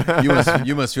good.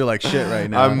 You must feel like shit right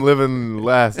now. I'm living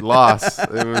lost.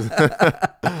 It was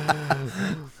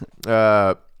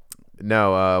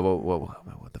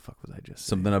what the fuck was I just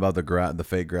saying? Something about the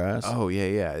fake grass? Oh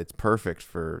yeah. It's perfect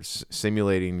for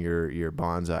simulating your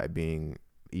bonsai being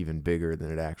even bigger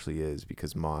than it actually is,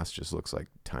 because moss just looks like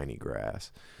tiny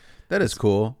grass. That is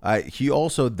cool. He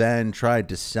also then tried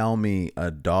to sell me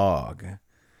a dog,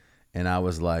 and I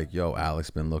was like, "Yo, Alex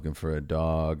been looking for a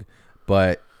dog,"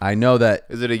 but I know that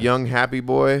is it a young happy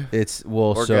boy? It's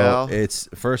gal? It's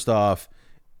first off,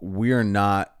 we're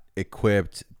not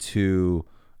equipped to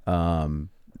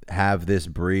have this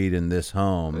breed in this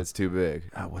home. It's too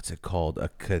big. What's it called?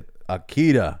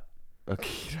 Akita.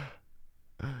 Akita.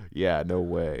 Yeah, no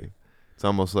way. It's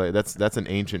almost like that's an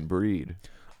ancient breed.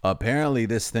 Apparently,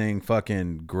 this thing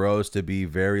fucking grows to be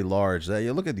very large.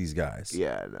 You look at these guys.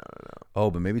 Yeah, no.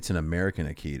 Oh, but maybe it's an American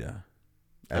Akita.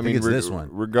 I think it's this one.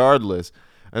 Regardless,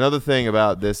 another thing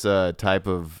about this type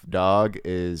of dog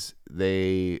is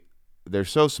they're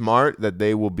so smart that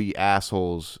they will be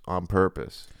assholes on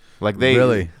purpose. Like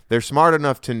they're smart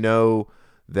enough to know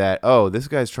that, oh, this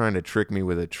guy's trying to trick me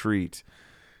with a treat.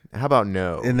 How about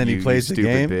no? And then he plays the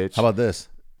game. Bitch. How about this?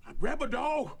 I grab a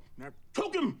dog and I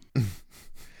choke him.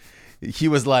 He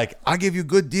was like, "I give you a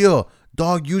good deal.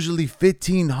 Dog usually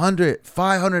 $1,500,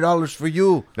 $500 for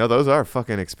you." No, those are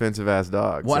fucking expensive ass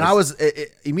dogs. When I was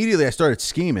immediately, I started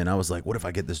scheming. I was like, "What if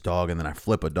I get this dog and then I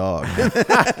flip a dog?"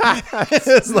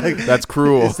 It's like, that's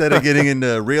cruel. Instead of getting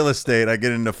into real estate, I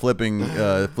get into flipping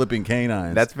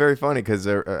canines. That's very funny, because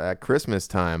at Christmas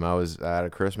time, I was at a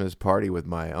Christmas party with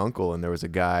my uncle, and there was a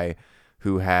guy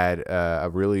who had a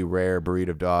really rare breed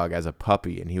of dog as a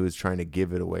puppy, and he was trying to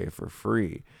give it away for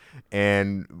free.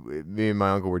 And me and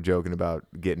my uncle were joking about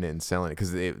getting it and selling it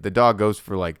because the dog goes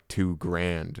for like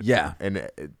 $2,000. Yeah. And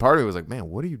part of me was like, man,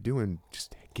 what are you doing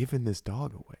just giving this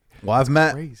dog away? Well,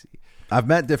 Crazy. I've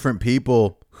met different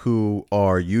people who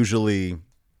are usually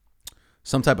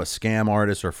some type of scam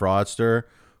artist or fraudster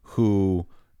who,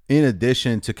 in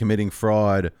addition to committing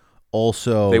fraud,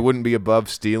 also They wouldn't be above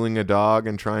stealing a dog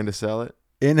and trying to sell it.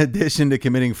 in addition to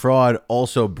committing fraud,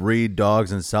 also breed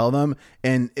dogs and sell them.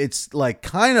 And it's like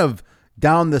kind of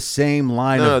down the same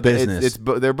line of business.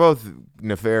 They're both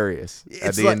nefarious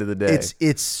at the end of the day.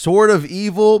 It's sort of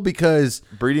evil because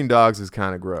Breeding dogs is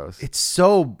kind of gross. it's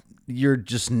so you're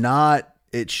just not.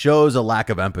 It shows a lack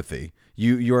of empathy.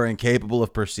 You're incapable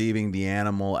of perceiving the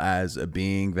animal as a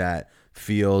being that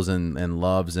feels and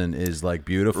loves and is like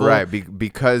beautiful. Right,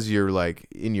 because you're like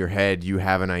in your head, you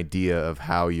have an idea of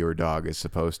how your dog is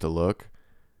supposed to look.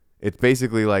 It's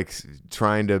basically like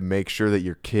trying to make sure that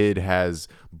your kid has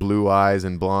blue eyes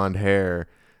and blonde hair.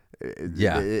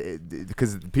 Yeah.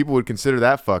 Because people would consider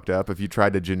that fucked up if you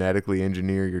tried to genetically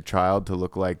engineer your child to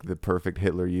look like the perfect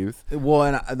Hitler Youth. Well,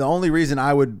 and the only reason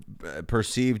I would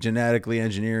perceive genetically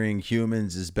engineering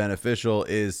humans as beneficial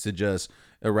is to just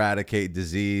eradicate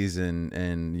disease and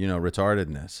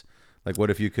retardedness. Like,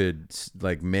 what if you could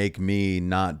like make me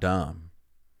not dumb?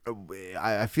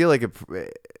 I feel like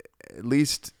at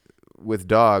least with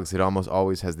dogs, it almost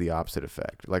always has the opposite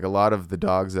effect. Like a lot of the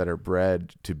dogs that are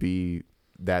bred to be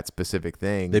that specific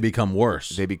thing, They become worse.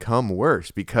 they become worse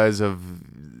because of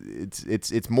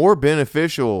it's more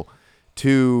beneficial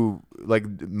to, like,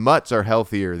 mutts are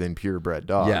healthier than purebred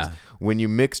dogs. Yeah. When you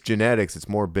mix genetics, it's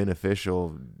more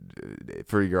beneficial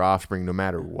for your offspring no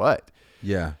matter what.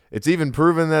 Yeah. It's even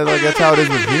proven that like that's how it is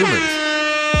with humans.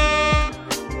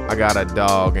 I got a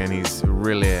dog and he's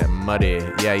really muddy.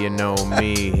 Yeah, you know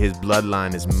me, his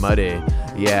bloodline is muddy.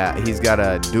 Yeah, he's got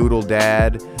a doodle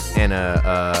dad and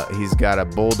he's got a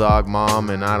bulldog mom,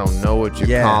 and I don't know what you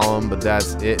call him, but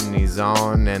that's it, and he's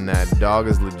on, and that dog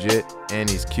is legit, and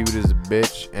he's cute as a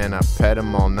bitch, and I pet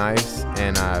him all nice,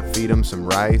 and I feed him some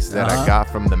rice that I got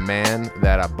from the man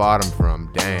that I bought him from.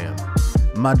 Damn.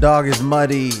 My dog is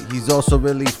muddy. He's also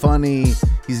really funny.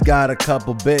 He's got a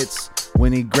couple bits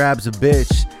when he grabs a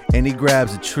bitch and he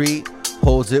grabs a treat,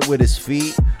 holds it with his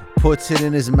feet, puts it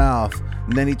in his mouth,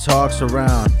 and then he talks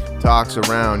around.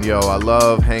 Yo, I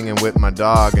love hanging with my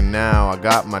dog, and now I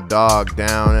got my dog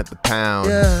down at the pound.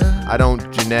 Yeah. I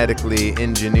don't genetically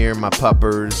engineer my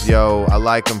puppers. Yo, I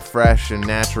like them fresh and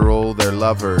natural. They're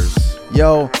lovers.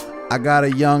 Yo, I got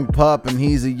a young pup and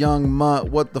he's a young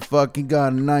mutt. What the fuck? He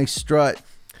got a nice strut.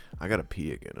 I gotta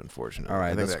pee again, unfortunately. All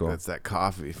right, I think that's cool. That's that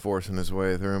coffee forcing its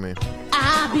way through me.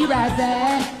 I'll be right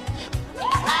back.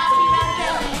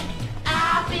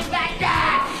 I'll be back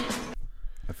there.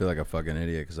 I feel like a fucking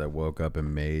idiot because I woke up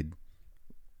and made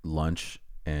lunch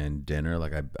and dinner.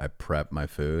 Like I prepped my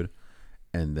food,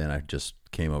 and then I just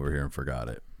came over here and forgot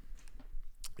it.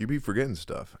 You be forgetting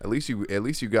stuff. At least you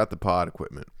got the pod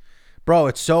equipment. Bro,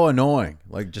 it's so annoying.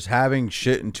 Like just having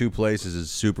shit in two places is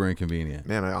super inconvenient.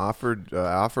 Man, I offered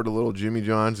a little Jimmy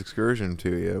John's excursion to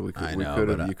you. You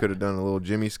could have done a little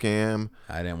Jimmy scam.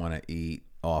 I didn't want to eat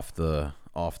off the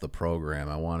program.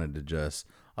 I wanted to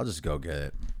I'll just go get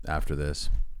it after this.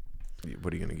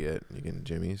 What are you gonna get? You getting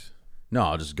Jimmy's? No,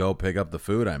 I'll just go pick up the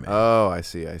food I made. Oh, I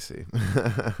see.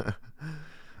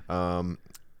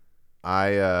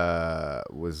 I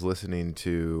was listening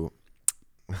to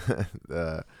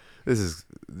this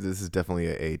is definitely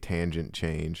a tangent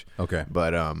change. Okay.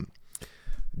 But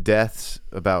deaths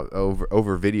about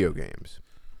over video games.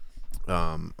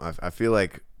 I feel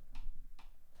like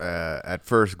at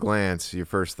first glance, your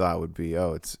first thought would be,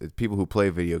 oh, it's people who play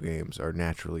video games are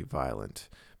naturally violent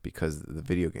because the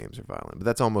video games are violent. But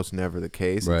that's almost never the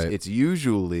case. Right. It's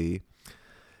usually,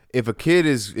 if a kid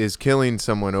is killing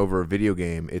someone over a video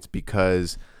game, it's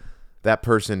because that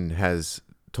person has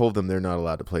told them they're not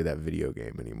allowed to play that video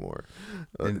game anymore.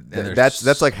 And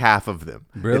That's like half of them.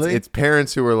 Really? It's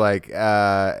parents who are like,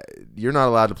 you're not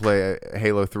allowed to play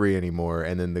Halo 3 anymore,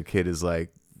 and then the kid is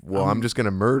like, well, I'm just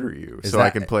gonna murder you so I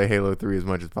can play Halo 3 as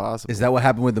much as possible. Is that what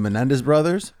happened with the Menendez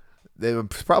brothers? They were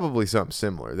probably something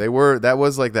similar. That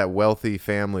was like that wealthy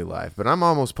family life, but I'm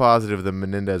almost positive the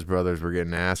Menendez brothers were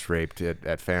getting ass raped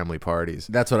at family parties.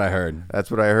 That's what I heard. That's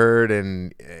what I heard,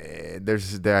 and there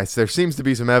seems to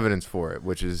be some evidence for it,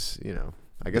 which is,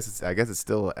 I guess it's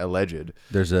still alleged.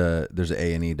 There's a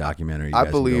A&E documentary you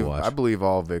guys can go watch. I believe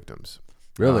all victims.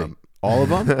 Really? All of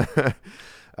them?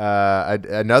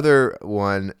 Another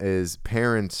one is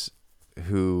parents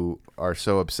who are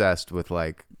so obsessed with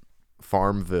like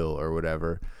Farmville or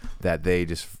whatever that they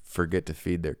just forget to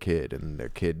feed their kid and their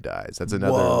kid dies. That's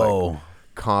another Whoa. like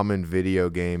common video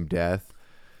game death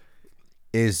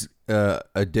is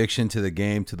addiction to the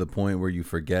game to the point where you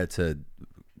forget to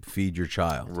feed your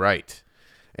child. Right.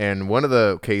 And one of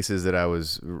the cases that I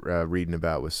was reading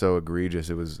about was so egregious.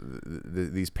 It was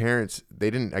these parents, I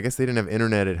guess they didn't have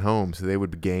internet at home, so they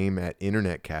would game at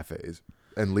internet cafes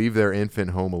and leave their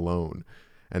infant home alone.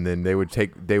 And then they would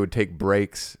take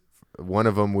breaks. One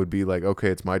of them would be like, okay,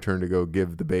 it's my turn to go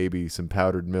give the baby some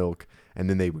powdered milk. And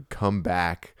then they would come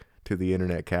back to the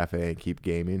internet cafe and keep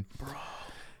gaming. Bro.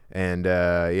 And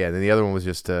then the other one was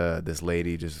just this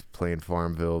lady just playing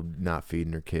Farmville, not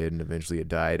feeding her kid, and eventually it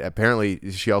died. Apparently,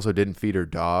 she also didn't feed her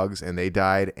dogs, and they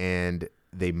died, and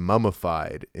they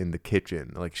mummified in the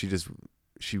kitchen. Like she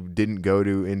didn't go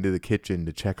into the kitchen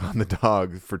to check on the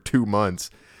dog for 2 months,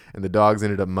 and the dogs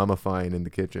ended up mummifying in the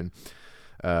kitchen.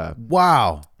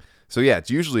 Wow. So yeah,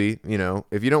 it's usually,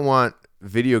 if you don't want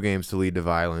video games to lead to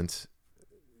violence,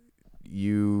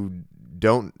 you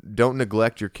don't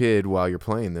neglect your kid while you're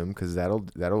playing them, because that'll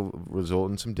result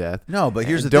in some death. No, but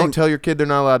here's the thing. Don't tell your kid they're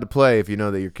not allowed to play if you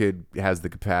know that your kid has the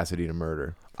capacity to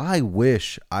murder. I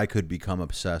wish I could become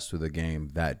obsessed with a game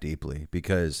that deeply,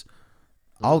 because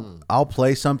I'll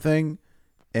play something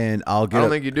and I'll get. I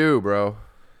don't think you do, bro.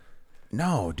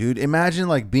 No, dude. Imagine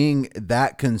like being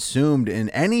that consumed in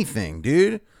anything,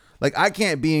 dude. Like, I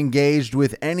can't be engaged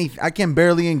with I can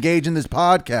barely engage in this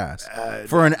podcast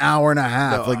for an hour and a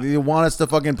half. No, like, you want us to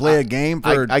fucking play a game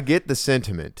for... I get the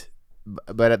sentiment,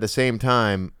 but at the same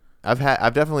time, I've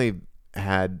definitely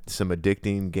had some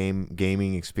addicting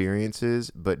gaming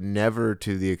experiences, but never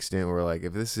to the extent where, like,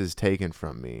 if this is taken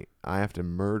from me, I have to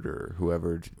murder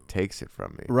whoever takes it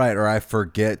from me. Right, or I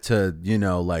forget to,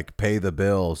 like, pay the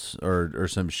bills or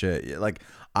some shit. Like,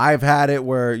 I've had it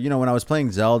where, when I was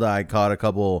playing Zelda, I caught a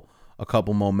couple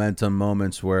momentum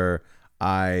moments where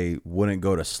I wouldn't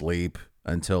go to sleep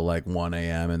until like 1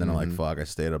 a.m. and then I'm like, fuck, I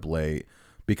stayed up late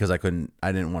because I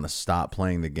didn't want to stop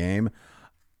playing the game.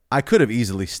 I could have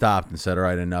easily stopped and said, all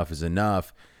right, enough is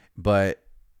enough. But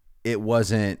it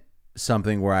wasn't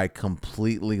something where I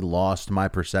completely lost my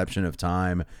perception of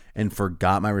time and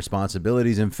forgot my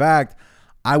responsibilities. In fact,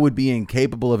 I would be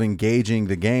incapable of engaging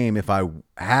the game if I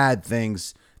had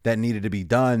things that needed to be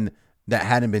done that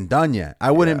hadn't been done yet.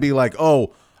 I wouldn't be like,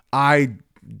 oh, I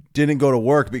didn't go to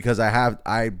work because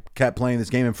I kept playing this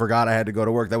game and forgot I had to go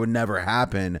to work. That would never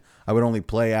happen. I would only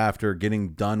play after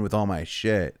getting done with all my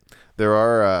shit. There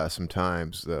are some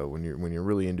times though when you're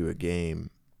really into a game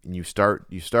and you start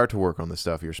to work on the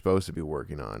stuff you're supposed to be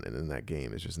working on, and then that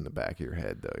game is just in the back of your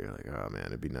head though. You're like, oh man,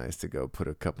 it'd be nice to go put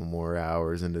a couple more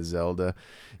hours into Zelda.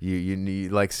 You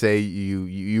need, like, say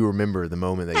you remember the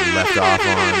moment that you left off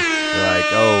on. You're like,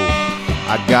 oh,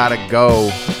 I gotta go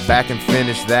back and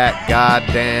finish that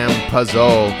goddamn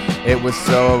puzzle. It was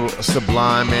so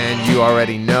sublime, man. You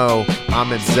already know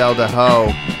I'm at Zelda Ho,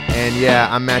 and yeah,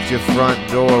 I'm at your front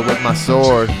door with my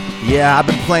sword. Yeah, I've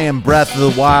been playing Breath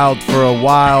of the Wild for a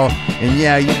while, and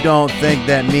yeah, you don't think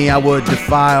that I would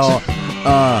defile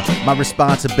my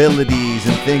responsibilities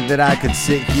and think that I could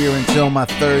sit here until my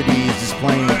 30s just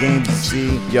playing games to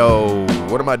see. Yo,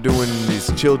 what am I doing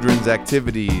these children's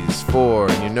activities for?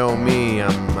 And you know me,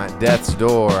 I'm at death's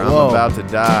door. I'm about to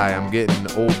die. I'm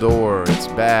getting older. It's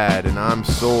bad, and I'm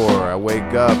sore. I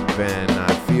wake up and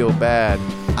I feel bad.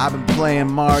 I've been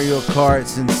playing Mario Kart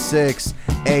since 6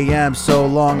 a.m. so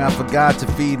long I forgot to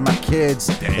feed my kids.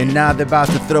 Damn. And now they're about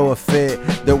to throw a fit.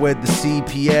 They're with the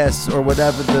CPS or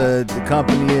whatever the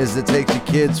company is that takes your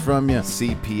kids from you.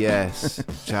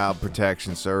 CPS, Child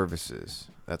Protection Services.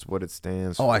 That's what it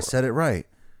stands for. Oh, I said it right.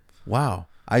 Wow.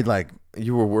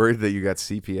 You were worried that you got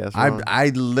CPS wrong? I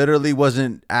literally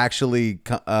wasn't actually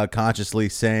consciously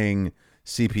saying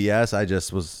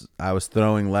CPS. I was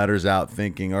throwing letters out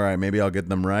thinking, all right, maybe I'll get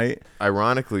them right.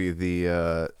 Ironically,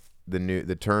 the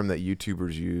term that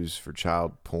YouTubers use for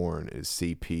child porn is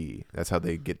CP. That's how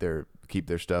they keep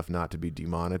their stuff not to be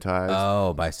demonetized.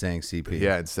 Oh, by saying CP.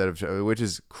 Yeah, instead of, which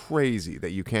is crazy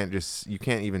that you can't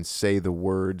even say the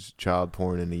words child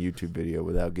porn in a YouTube video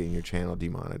without getting your channel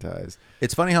demonetized.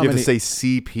 It's funny how you many have to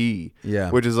say CP.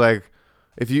 Yeah, which is like,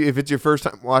 if it's your first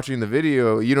time watching the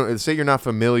video, you don't say you're not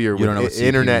familiar with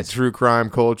internet true crime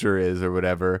culture is or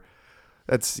whatever.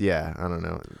 That's, I don't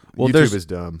know. Well, YouTube is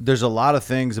dumb. There's a lot of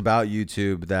things about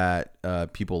YouTube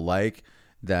that people like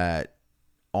that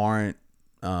aren't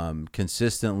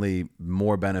consistently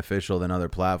more beneficial than other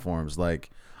platforms. Like,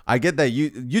 I get that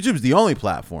YouTube's the only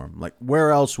platform. Like,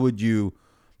 where else would you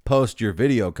post your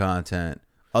video content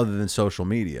other than social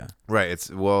media? Right.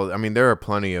 There are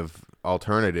plenty of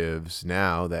alternatives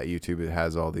now that YouTube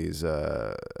has all these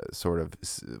sort of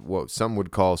what some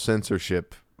would call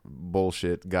censorship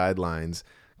bullshit guidelines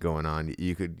going on.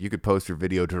 You could post your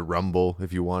video to Rumble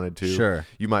if you wanted to. Sure.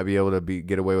 You might be able to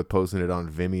get away with posting it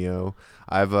on Vimeo.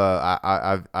 I've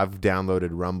downloaded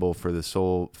Rumble for the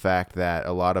sole fact that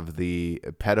a lot of the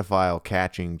pedophile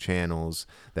catching channels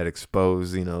that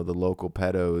expose, the local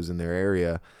pedos in their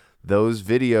area, those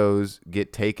videos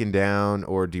get taken down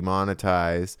or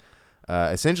demonetized.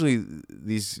 Essentially,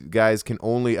 these guys can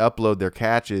only upload their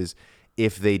catches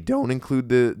if they don't include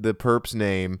the perp's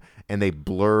name and they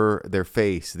blur their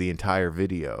face the entire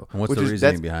video. And what's the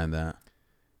reasoning behind that?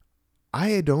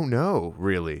 I don't know,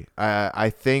 really. I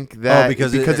think that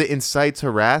because it incites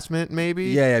harassment, maybe.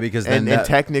 Yeah, because then and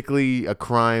technically a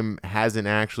crime hasn't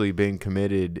actually been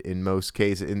committed in most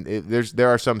cases. And there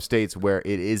are some states where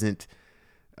it isn't.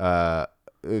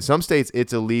 Some states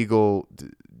it's illegal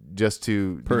just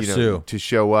to pursue, to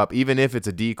show up, even if it's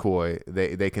a decoy.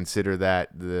 They consider that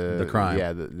the crime.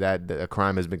 Yeah, that a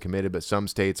crime has been committed. But some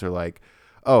states are like,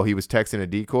 oh, he was texting a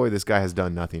decoy. This guy has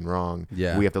done nothing wrong.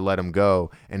 Yeah, we have to let him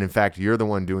go. And in fact, you're the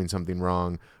one doing something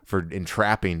wrong for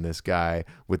entrapping this guy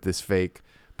with this fake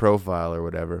profile or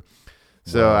whatever.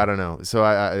 So I don't know. So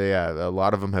a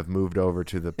lot of them have moved over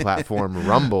to the platform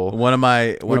Rumble.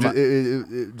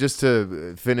 Just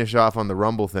to finish off on the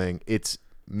Rumble thing, it's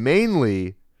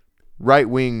mainly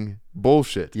right-wing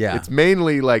bullshit. Yeah, it's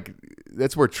mainly like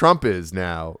that's where Trump is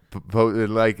now.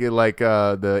 Like the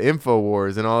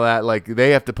InfoWars and all that. Like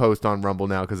they have to post on Rumble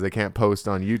now because they can't post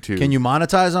on YouTube. Can you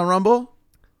monetize on Rumble?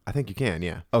 I think you can.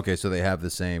 Yeah. Okay, so they have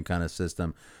the same kind of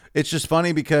system. It's just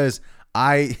funny because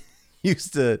I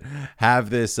used to have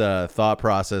this thought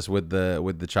process with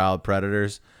the child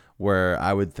predators where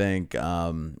I would think,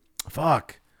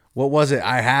 fuck, what was it?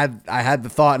 I had the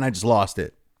thought and I just lost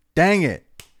it. Dang it.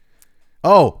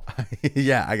 Oh,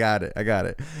 yeah, I got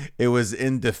it. It was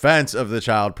in defense of the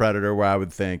child predator where I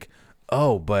would think,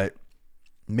 oh, but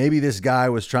maybe this guy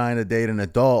was trying to date an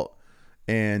adult.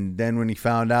 And then when he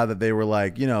found out that they were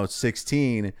like,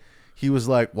 16, he was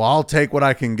like, well, I'll take what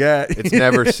I can get. It's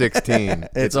never 16.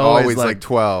 It's always like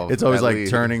 12. It's always like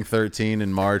turning 13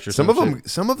 in March or something.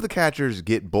 Some of the catchers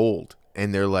get bold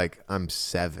and they're like, I'm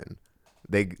 7.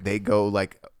 They go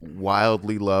like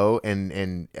wildly low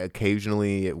and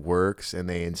occasionally it works and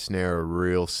they ensnare a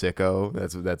real sicko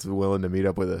that's willing to meet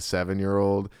up with a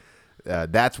 7-year-old.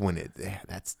 That's when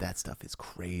that stuff is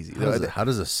crazy. How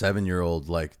does a 7-year-old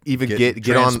like even get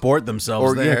transport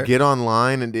themselves or there? Get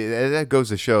online, and that goes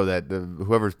to show that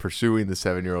whoever's pursuing the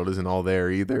 7-year-old isn't all there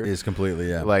either. Is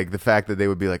completely like the fact that they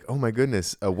would be like, oh my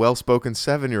goodness, a well-spoken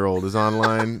 7-year-old is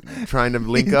online trying to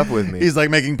link up with me. He's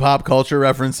like making pop culture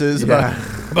references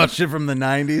about shit from the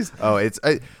 90s. Oh,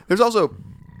 there's also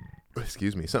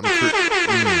something true.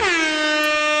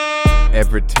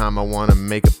 Every time I want to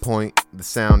make a point, the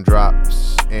sound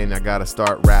drops, and I gotta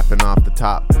start rapping off the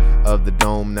top of the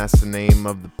dome. That's the name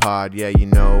of the pod, yeah,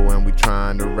 and we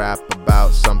trying to rap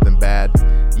about something bad.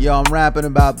 Yo, I'm rapping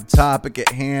about the topic at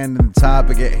hand, and the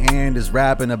topic at hand is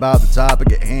rapping about the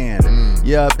topic at hand.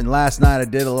 Yup, and last night I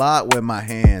did a lot with my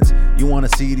hands. You want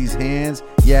to see these hands?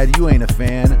 Yeah, you ain't a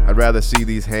fan. I'd rather see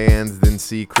these hands than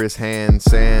see Chris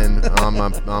Hansen on my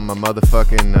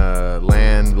motherfucking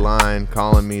landline,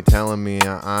 calling me, telling me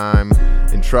I'm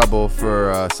in trouble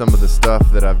for some of the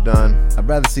stuff that I've done. I'd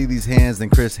rather see these hands than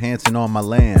Chris Hansen on my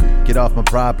land. Get off my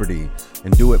property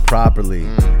and do it properly,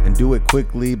 and do it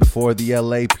quickly before the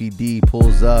LAPD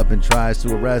pulls up and tries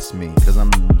to arrest me because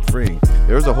I'm free.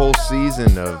 There was a whole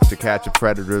season of To Catch a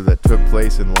Predator that took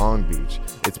place in Long Beach.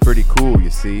 It's pretty cool, you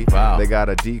see. Wow. They got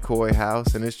a decoy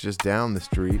house and it's just down the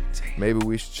street. Maybe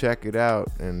we should check it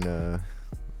out and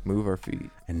move our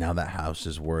feet. And now that house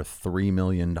is worth $3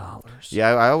 million.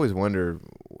 Yeah, I always wonder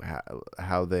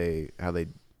how they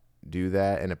do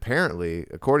that. And apparently,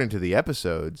 according to the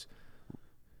episodes,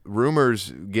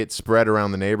 rumors get spread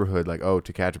around the neighborhood like, oh,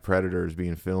 To Catch a Predator is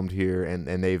being filmed here,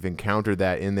 and they've encountered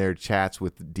that in their chats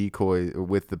with the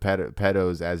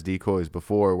pedos as decoys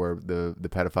before, where the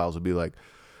pedophiles will be like,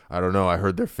 I don't know, I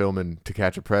heard they're filming To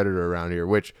Catch a Predator around here,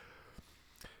 which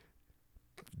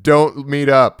don't meet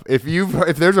up. If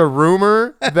there's a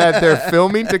rumor that they're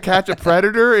filming To Catch a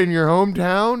Predator in your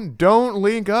hometown, don't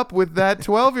link up with that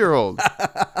 12-year-old.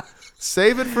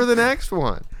 Save it for the next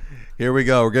one. Here we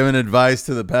go. We're giving advice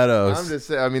to the pedos. I'm just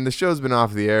saying, I mean, the show's been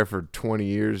off the air for 20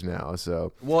 years now,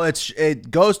 so. Well,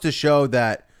 it goes to show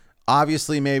that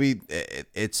obviously maybe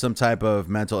it's some type of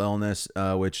mental illness,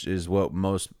 which is what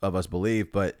most of us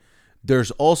believe, but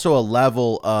there's also a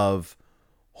level of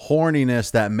horniness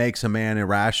that makes a man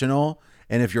irrational.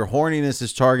 And if your horniness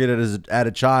is targeted at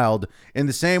a child, in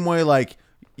the same way, like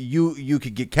you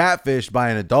could get catfished by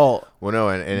an adult. Well, no,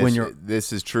 and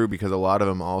this is true because a lot of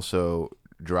them also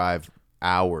drive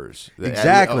hours.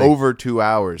 Exactly. Over 2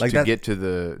 hours Like to that- get to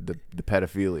the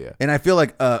pedophilia. And I feel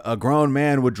like a grown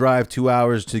man would drive 2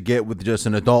 hours to get with just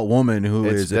an adult woman who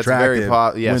is That's attractive.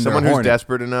 yeah, when someone they're who's horny.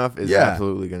 desperate enough is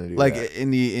absolutely going to do like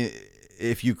that.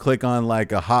 if you click on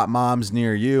like a hot moms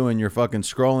near you and you're fucking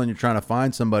scrolling, you're trying to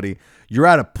find somebody, you're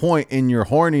at a point in your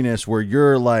horniness where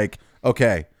you're like,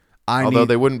 okay, Although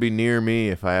they wouldn't be near me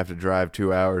if I have to drive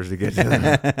 2 hours to get to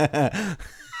them.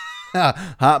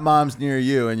 hot moms near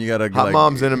you, and you gotta Hot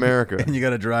moms in America. and you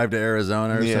gotta drive to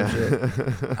Arizona or Yeah.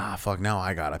 some shit. Fuck, now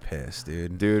I gotta piss,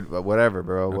 dude. Dude, but whatever,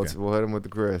 bro. Okay. We'll hit him with the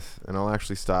Chris, and I'll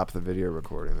actually stop the video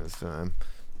recording this time.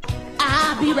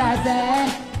 I'll be right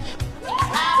back.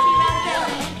 I'll be right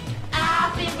back.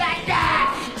 I'll be right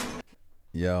back.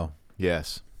 Yo,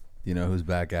 Yes. you know who's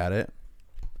back at it?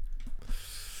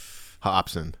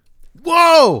 Hobson.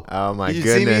 Whoa! Oh my you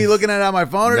goodness. see me looking at it on my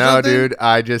phone or No, something? dude.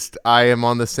 I am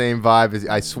on the same vibe as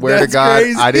I swear That's to God.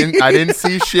 crazy. I didn't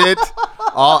see shit.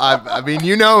 I mean,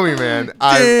 you know me, man.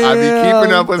 I be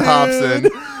keeping up with Hobson.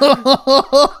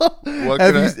 What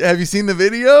Have you seen the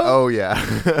video? Oh yeah.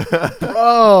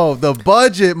 Bro, the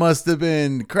budget must have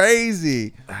been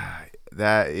crazy.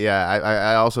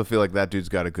 I also feel like that dude's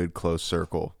got a good close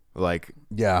circle. Like,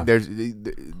 Yeah. there's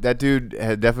that dude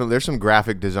had definitely. There's some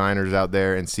graphic designers out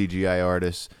there and CGI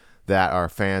artists that are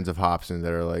fans of Hobson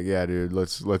that are like, yeah, dude,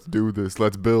 let's do this,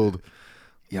 let's build.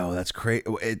 Yo, that's crazy.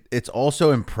 It's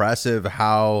also impressive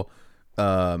how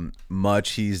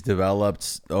much he's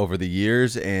developed over the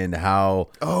years and how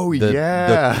he's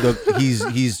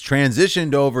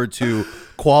transitioned over to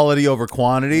quality over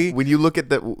quantity. When you look at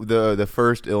the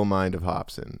first Ill Mind of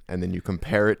Hobson and then you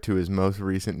compare it to his most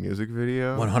recent music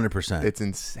video, 100%. it's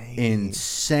insane.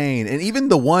 Insane. And even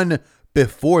the one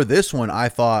before this one, I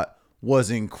thought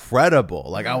was incredible.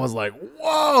 Like, I was like,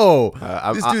 whoa,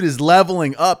 this dude is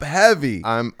leveling up heavy.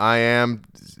 I am.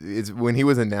 It's when he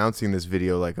was announcing this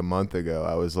video like a month ago.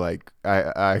 I was like,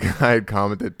 I had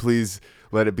commented, please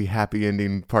let it be happy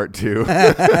ending part 2.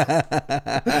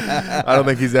 I don't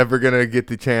think he's ever gonna get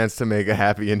the chance to make a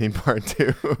happy ending part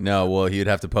 2. No, well, he'd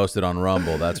have to post it on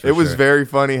Rumble. That's for It was sure. very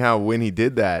funny how when he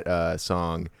did that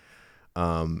song,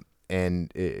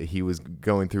 and he was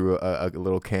going through a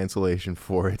little cancellation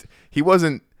for it. He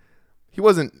wasn't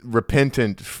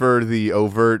repentant for the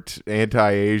overt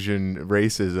anti-Asian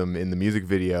racism in the music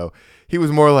video. He was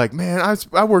more like, man,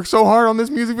 I worked so hard on this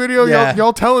music video. Yeah.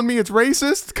 Y'all telling me it's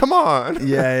racist? Come on.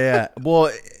 Yeah. Well,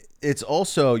 it's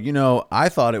also, I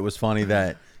thought it was funny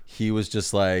that he was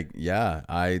just like, yeah,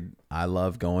 I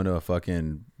love going to a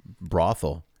fucking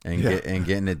brothel and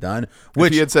getting it done.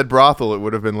 If he had said brothel, it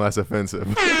would have been less offensive.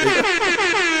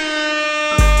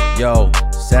 Yo,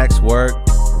 sex work,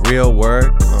 real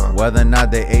work, whether or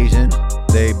not they Asian,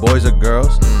 they boys or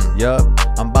girls. Yup,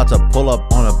 I'm about to pull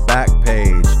up on a back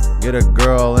page. Get a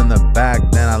girl in the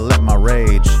back, then I let my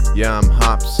rage. Yeah, I'm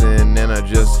Hobson and I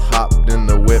just hopped in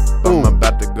the whip. I'm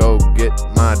about to go get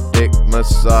my dick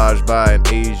massaged by an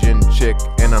Asian chick,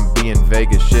 and I'm being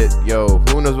Vegas shit. Yo,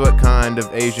 who knows what kind of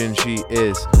Asian she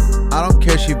is? I don't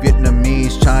care if she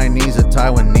Vietnamese, Chinese, or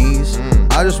Taiwanese.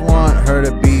 I just want her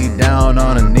to be down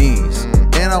on her knees.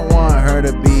 And I want her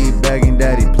to be begging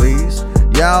daddy, please.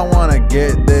 Yeah, I want to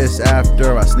get this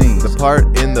after I sneeze. The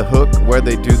part in the hook where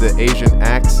they do the Asian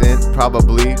accent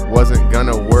probably wasn't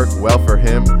gonna work well for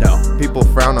him. No. People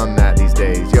frown on that these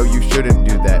days. Yo, you shouldn't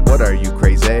do that. What are you,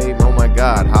 crazy? Oh my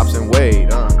God, Hobson Wade.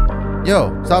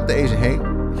 Yo, stop the Asian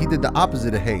hate. He did the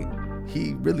opposite of hate.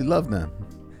 He really loved them.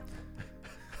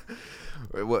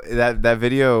 Well, that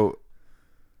video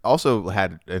also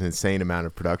had an insane amount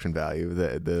of production value.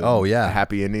 The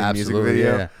happy ending Absolutely, music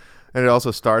video, yeah. and it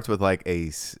also starts with like a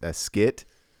skit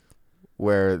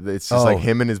where it's just like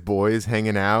him and his boys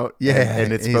hanging out. Yeah,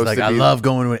 and it's he's supposed like, to I be love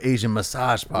going to an Asian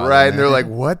massage parlor. right, and they're man. like,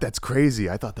 "What? That's crazy!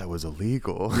 I thought that was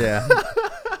illegal." yeah.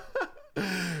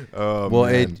 Oh, Well,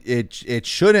 man. it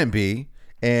shouldn't be,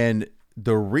 and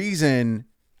the reason,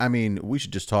 I mean, we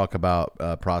should just talk about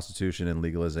prostitution and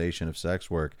legalization of sex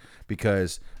work,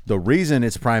 because the reason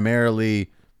it's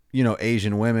primarily,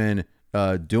 Asian women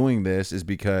doing this is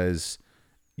because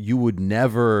you would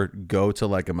never go to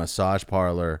like a massage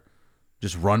parlor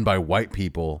just run by white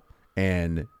people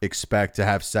and expect to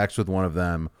have sex with one of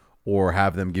them or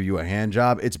have them give you a hand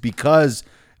job. It's because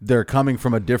they're coming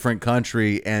from a different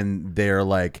country and they're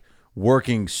like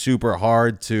working super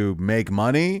hard to make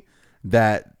money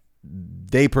that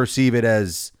they perceive it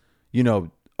as,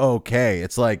 okay.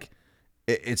 It's like,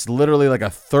 it's literally like a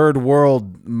third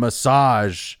world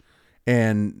massage.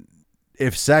 And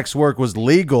if sex work was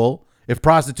legal, If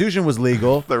prostitution was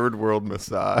legal, Third world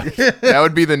massage. That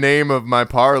would be the name of my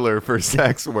parlor for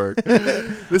sex work.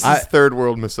 This is third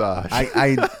world massage.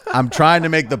 I'm trying to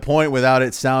make the point without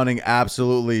it sounding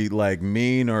absolutely like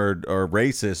mean or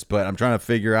racist, but I'm trying to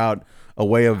figure out a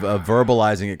way of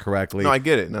verbalizing it correctly. No, I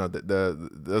get it. No,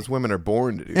 those women are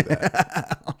born to do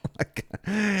that.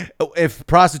 If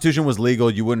prostitution was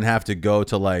legal, you wouldn't have to go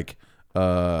to like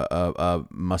a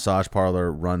massage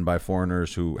parlor run by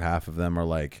foreigners who half of them are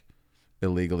like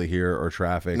illegally here or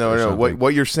trafficked. No, or no. something.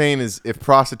 What you're saying is, if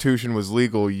prostitution was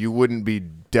legal, you wouldn't be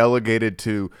delegated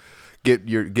to get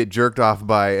jerked off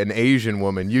by an Asian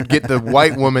woman. You'd get the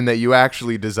white woman that you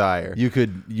actually desire. You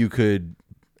could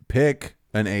pick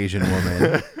an Asian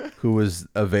woman who was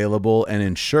available and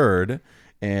insured,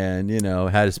 and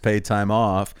had his paid time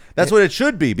off. That's what it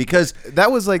should be, because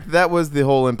that was the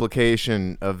whole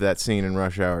implication of that scene in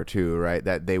Rush Hour 2, right?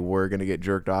 That they were going to get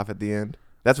jerked off at the end.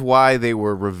 That's why they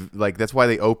were that's why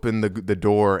they opened the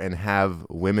door and have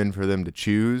women for them to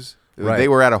choose. Right. They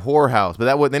were at a whorehouse,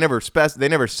 but they never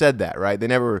said that, right?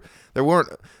 There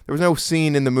was no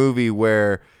scene in the movie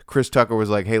where Chris Tucker was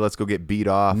like, "Hey, let's go get beat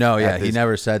off." No, yeah, he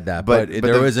never said that, but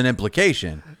there was an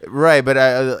implication, right? But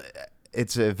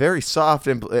it's a very soft.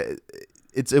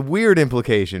 It's a weird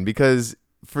implication, because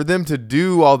for them to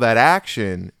do all that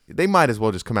action, they might as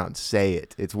well just come out and say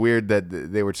it. It's weird that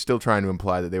they were still trying to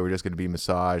imply that they were just going to be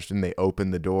massaged, and they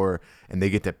open the door and they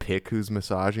get to pick who's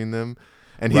massaging them.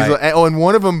 And he's like, and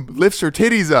one of them lifts her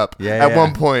titties up at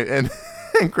one point, and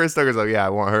Chris Tucker's like, "Yeah, I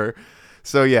want her."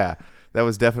 So yeah, that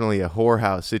was definitely a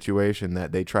whorehouse situation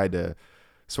that they tried to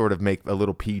sort of make a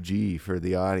little PG for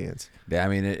the audience. Yeah, I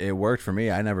mean, it worked for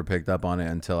me. I never picked up on it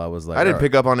until I was like, I didn't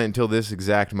pick up on it until this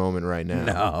exact moment right now.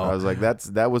 No. I was like,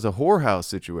 that was a whorehouse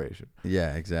situation.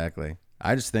 Yeah, exactly.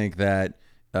 I just think that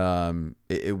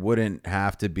it wouldn't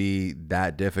have to be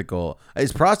that difficult.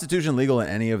 Is prostitution legal in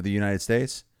any of the United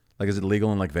States? Like, is it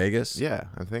legal in like Vegas? Yeah,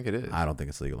 I think it is. I don't think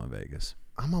it's legal in Vegas.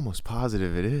 I'm almost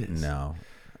positive it is. No,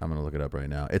 I'm gonna look it up right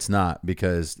now. It's not,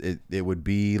 because it would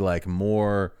be like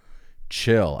more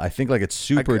chill. I think like it's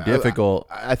super difficult.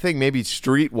 I think maybe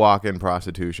street walking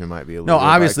prostitution might be illegal. No,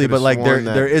 obviously, but like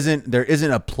there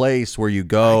isn't a place where you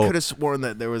go. I could have sworn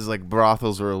that there was like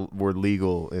brothels were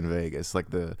legal in Vegas, like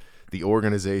the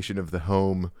organization of the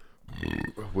home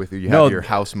with have your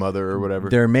house mother or whatever.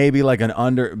 There may be like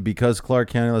because Clark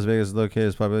County, Las Vegas is located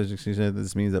as population.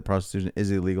 This means that prostitution is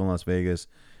illegal in Las Vegas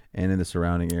and in the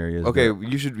surrounding areas. Okay,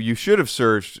 you should have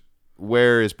searched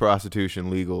where is prostitution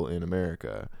legal in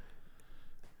America.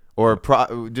 Or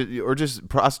just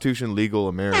prostitution legal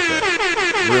America.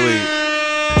 Really.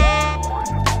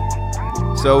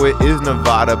 So it is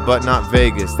Nevada, but not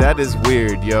Vegas. That is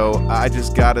weird, yo. I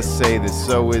just gotta say this.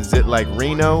 So is it like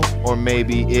Reno? Or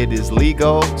maybe it is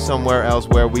legal somewhere else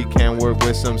where we can work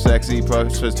with some sexy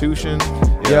prostitution?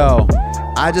 Yo,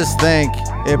 I just think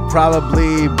it'd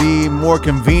probably be more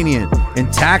convenient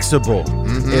and taxable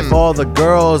if all the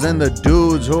girls and the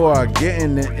dudes who are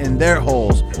getting in their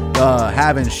holes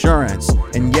have insurance.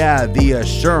 And yeah, the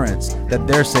assurance that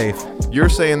they're safe. You're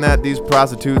saying that these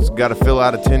prostitutes got to fill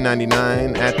out a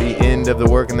 1099 at the end of the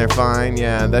work and they're fine?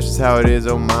 Yeah, that's just how it is.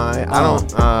 Oh my. I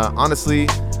don't, honestly,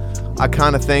 I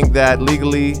kind of think that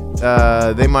legally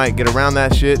they might get around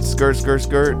that shit. Skirt,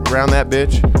 around that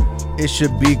bitch. It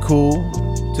should be cool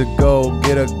to go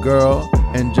get a girl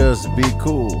and just be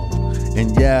cool.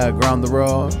 And yeah, ground the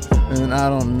road. And I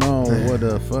don't know what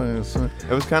the fuck is.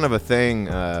 It was kind of a thing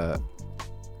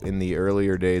in the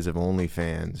earlier days of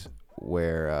OnlyFans,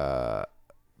 where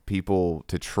people,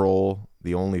 to troll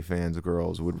the OnlyFans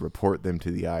girls, would report them to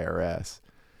the IRS.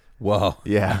 Whoa.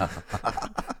 Yeah.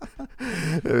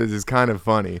 It was just kind of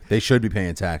funny. They should be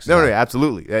paying taxes. No,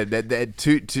 absolutely.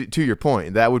 To your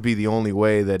point, that would be the only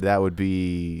way that would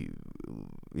be,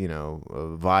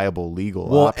 a viable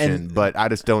legal option. But I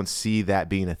just don't see that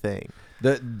being a thing.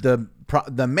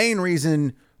 The main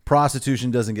reason prostitution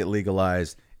doesn't get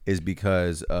legalized is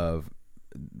because of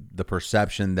the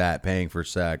perception that paying for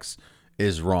sex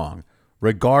is wrong.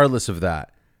 Regardless of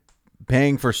that,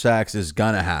 paying for sex is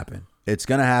gonna happen. It's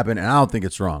gonna happen, and I don't think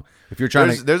it's wrong. If you're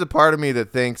trying there's a part of me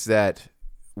that thinks that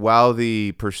while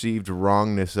the perceived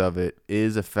wrongness of it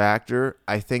is a factor,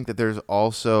 I think that there's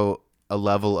also a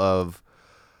level of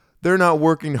they're not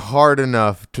working hard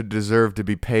enough to deserve to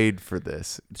be paid for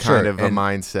this kind of a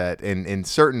mindset. In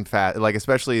certain like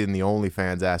especially in the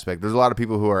OnlyFans aspect, there's a lot of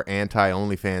people who are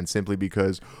anti-OnlyFans simply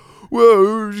because,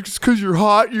 well, just because you're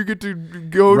hot, you get to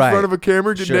go in front of a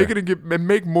camera, get naked, and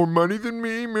make more money than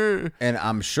me, man. And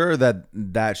I'm sure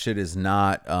that shit is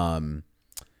not.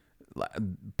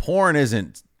 Porn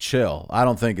isn't chill. I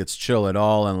don't think it's chill at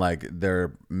all. And like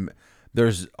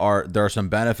there are some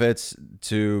benefits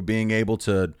to being able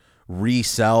to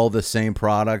resell the same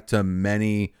product to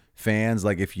many fans.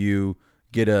 Like if you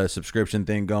get a subscription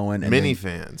thing going, and Mini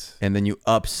then, fans. and then you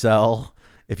upsell.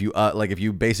 If you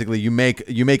you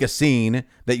make a scene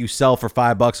that you sell for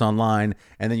 $5 online,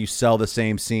 and then you sell the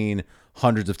same scene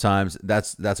hundreds of times,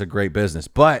 that's a great business.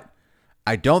 But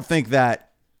I don't think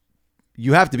that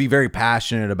you have to be very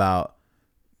passionate about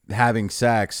having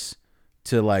sex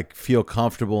to like feel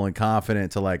comfortable and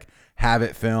confident to like have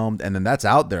it filmed, and then that's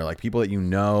out there. Like people that you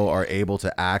know are able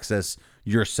to access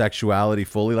your sexuality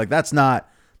fully. Like that's not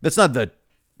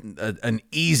an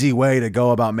easy way to go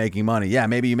about making money. Yeah,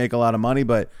 maybe you make a lot of money,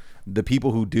 but the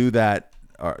people who do that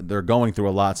they're going through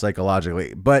a lot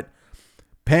psychologically. But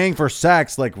paying for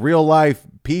sex, like real life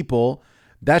people,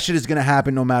 that shit is going to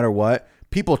happen no matter what.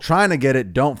 People trying to get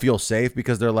it don't feel safe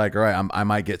because they're like, all right, I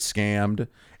might get scammed.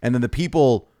 And then the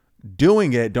people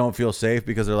doing it don't feel safe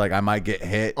because they're like, I might get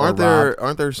hit. Aren't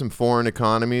there some foreign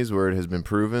economies where it has been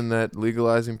proven that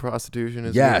legalizing prostitution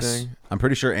is a good thing? I'm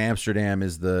pretty sure Amsterdam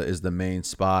is the main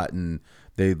spot, and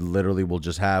they literally will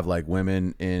just have like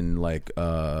women in what's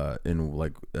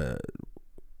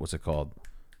it called?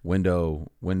 Window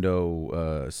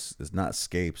it's not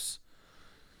scapes.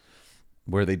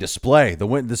 Where they display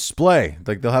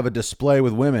like they'll have a display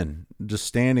with women just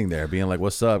standing there being like,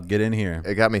 what's up, get in here.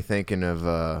 It got me thinking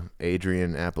of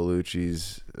Adrian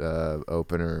Appalucci's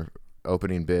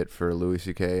opening bit for Louis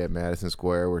C.K. at Madison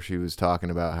Square, where she was talking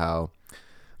about how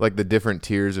like the different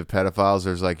tiers of pedophiles.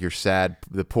 There's like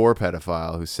the poor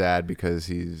pedophile who's sad because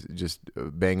he's just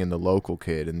banging the local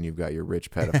kid, and you've got your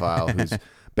rich pedophile who's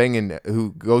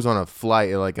who goes on a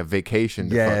flight, like a vacation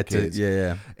to fuck kids.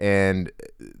 And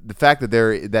the fact that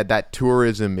that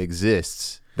tourism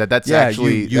exists, that's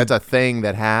actually that's a thing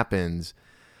that happens.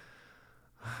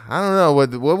 I don't know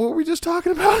what were we just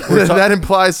talking about? That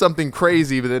implies something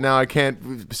crazy, but then now I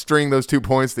can't string those 2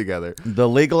 points together. The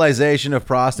legalization of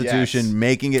prostitution,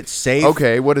 making it safe.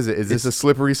 Okay, what is it? Is this a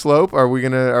slippery slope?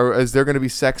 Is there gonna be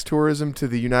sex tourism to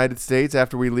the United States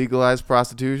after we legalize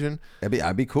prostitution?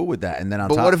 I'd be cool with that. And then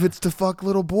what if it's to fuck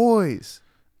little boys?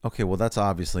 Okay, well that's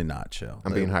obviously not chill.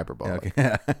 I'm being hyperbolic.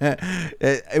 Okay.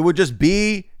 It would just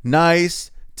be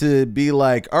nice to be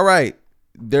like, all right,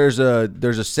 there's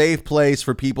a safe place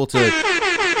for people to,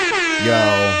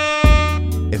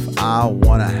 if I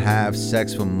want to have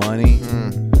sex for money,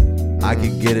 I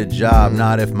could get a job,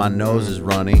 not if my nose is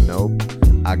runny. Nope.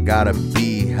 I gotta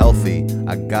be healthy.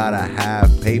 I gotta have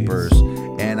papers,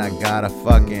 and I gotta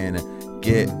fucking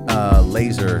get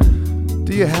laser.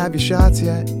 Do you have your shots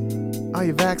yet? Are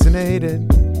you vaccinated?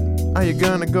 Are you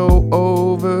gonna go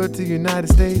over to United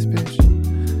States, bitch?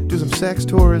 Do some sex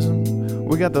tourism.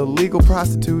 We got the legal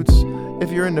prostitutes,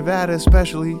 if you're in Nevada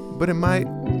especially, but it might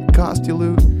cost you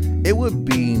loot. It would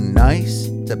be nice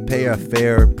to pay a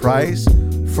fair price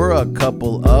for a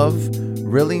couple of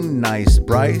really nice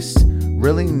breasts,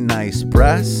 really nice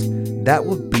breasts. That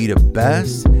would be the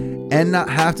best, and not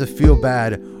have to feel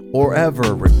bad or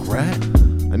ever regret.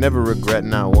 I never regret,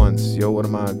 not once. Yo, what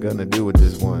am I gonna do with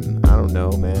this one? I don't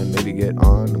know, man. Maybe get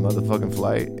on a motherfucking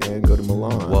flight and go to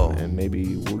Milan. Whoa. And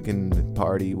maybe we can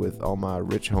party with all my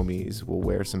rich homies. We'll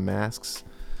wear some masks,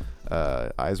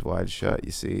 eyes wide shut,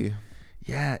 you see.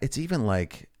 Yeah, it's even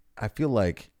like, I feel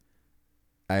like,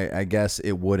 I guess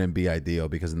it wouldn't be ideal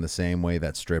because in the same way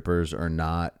that strippers are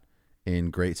not in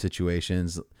great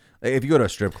situations. If you go to a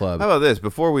strip club. How about this?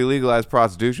 Before we legalize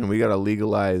prostitution, we got to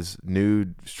legalize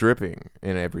nude stripping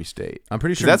in every state. I'm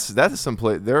pretty sure that's some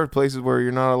place. There are places where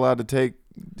you're not allowed to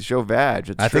show vag.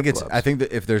 At strip clubs. I think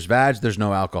that if there's vag, there's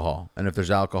no alcohol, and if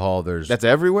there's alcohol, that's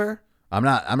everywhere. I'm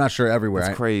not sure everywhere.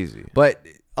 That's crazy. But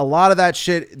a lot of that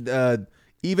shit,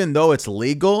 even though it's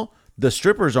legal, the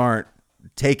strippers aren't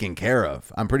taken care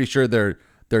of. I'm pretty sure they're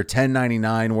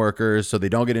 1099 workers, so they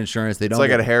don't get insurance. It's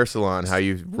like at a hair salon, how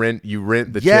you rent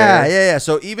the chair. Yeah.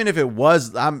 So even if it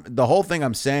was, the whole thing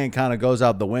I'm saying kind of goes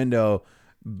out the window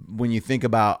when you think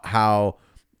about how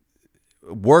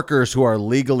workers who are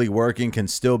legally working can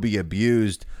still be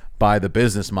abused by the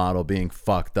business model being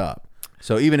fucked up.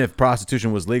 So even if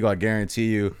prostitution was legal, I guarantee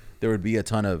you there would be a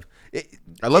ton of.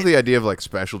 I love the idea of like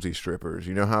specialty strippers.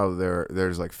 You know how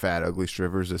there's like fat, ugly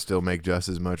strippers that still make just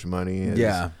as much money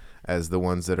as the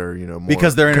ones that are, more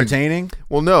because they're entertaining.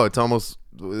 Well, no, it's almost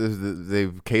they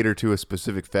cater to a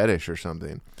specific fetish or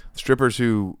something. Strippers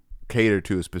who cater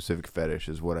to a specific fetish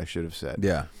is what I should have said.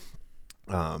 Yeah.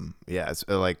 It's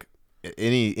like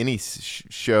any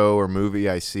show or movie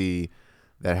I see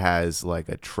that has like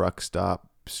a truck stop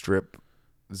strip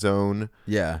zone.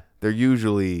 Yeah. They're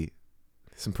usually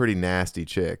some pretty nasty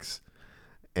chicks.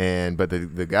 but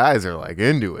the guys are like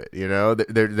into it. You know,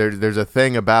 there's a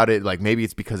thing about it. Like maybe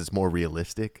it's because it's more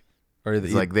realistic. Or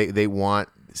It's like they want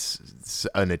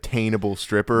an attainable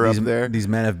stripper up there. These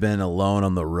men have been alone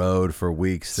on the road for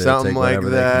weeks. To Something take like whatever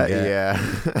they that. can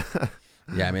get. Yeah.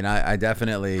 Yeah, I mean, I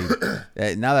definitely.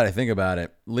 Now that I think about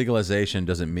it, legalization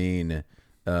doesn't mean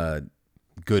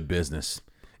good business.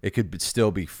 It could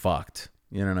still be fucked.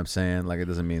 You know what I'm saying? Like, it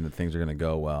doesn't mean that things are gonna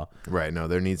go well. Right. No,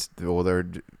 you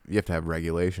have to have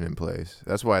regulation in place.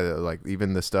 That's why like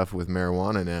even the stuff with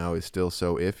marijuana now is still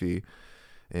so iffy.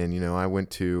 And I went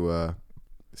to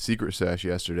Secret Sesh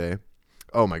yesterday.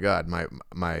 Oh my God, I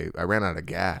ran out of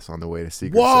gas on the way to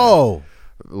Secret Sesh. Whoa!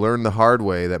 Learned the hard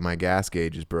way that my gas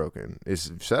gauge is broken. It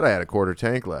said I had a quarter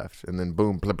tank left, and then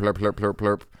boom, plurp, plurp, plurp, plurp,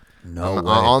 plurp. No I'm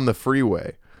way. on the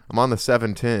freeway. I'm on the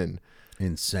 710.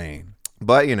 Insane.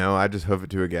 But I just hoof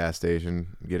it to a gas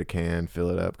station, get a can,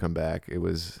 fill it up, come back.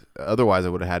 Otherwise I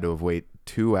would have had to have wait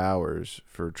 2 hours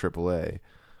for AAA,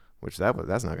 which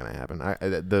that's not going to happen.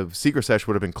 The Secret Sesh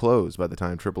would have been closed by the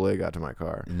time AAA got to my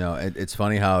car. No, it's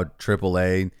funny how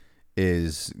AAA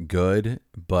is good,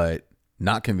 but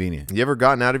not convenient. You ever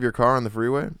gotten out of your car on the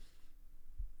freeway?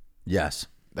 Yes,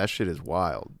 That shit is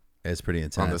wild. it's pretty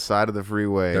intense. On the side of the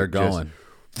freeway, They're going.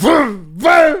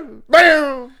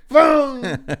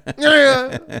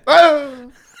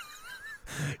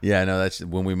 Yeah, no, that's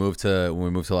when we moved to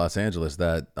Los Angeles.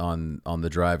 That on the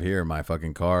drive here, my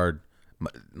fucking car,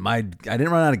 I didn't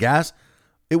run out of gas.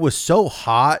 It was so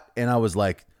hot, and I was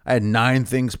like, I had 9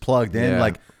 things plugged in. Yeah.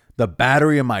 Like the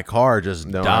battery in my car just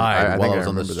No, died I while think I was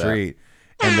on the remember that. street.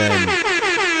 And then,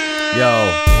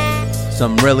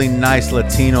 some really nice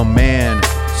Latino man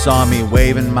saw me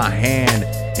waving my hand,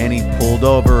 and he pulled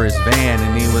over his van,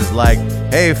 and he was like,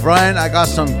 "Hey, friend, I got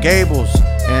some cables."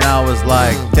 And I was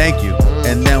like, "Thank you."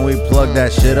 And then we plugged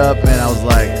that shit up, and I was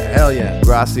like, "Hell yeah."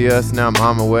 Gracias, now I'm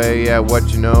on my way. Yeah,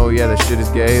 what you know? Yeah, the shit is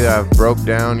gay. I broke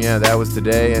down. Yeah, that was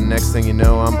today. And next thing you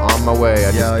know, I'm on my way.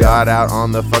 I just got out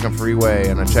on the fucking freeway,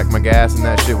 and I checked my gas, and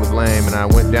that shit was lame. And I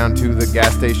went down to the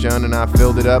gas station, and I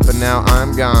filled it up, and now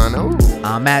I'm gone. Ooh.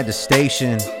 I'm at the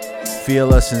station,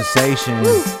 feel a sensation,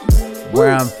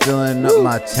 where I'm filling up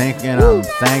my tank, and I'm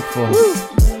thankful,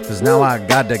 cause now I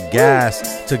got the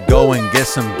gas to go and get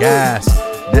some gas.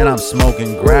 Then I'm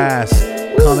smoking grass,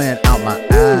 coming out my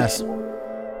ass.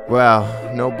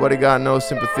 Wow, nobody got no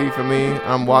sympathy for me.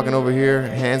 I'm walking over here,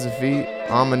 hands and feet,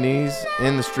 on my knees,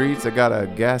 in the streets. I got a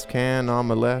gas can on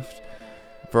my left.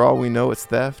 For all we know, it's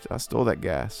theft. I stole that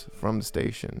gas from the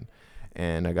station,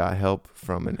 and I got help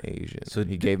from an Asian. So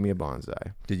he gave me a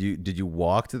bonsai. Did you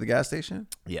walk to the gas station?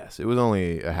 Yes, it was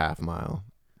only a half mile.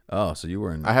 Oh, so you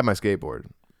were in. I had my skateboard.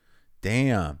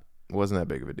 Damn. It wasn't that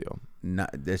big of a deal.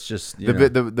 Not. It's just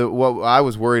What I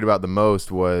was worried about the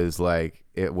most was like,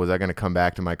 was I going to come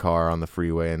back to my car on the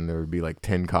freeway and there would be like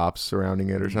 10 cops surrounding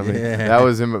it or something? Yeah. That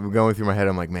was going through my head.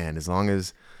 I'm like, man, as long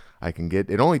as I can get.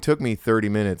 It only took me 30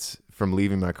 minutes from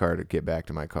leaving my car to get back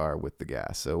to my car with the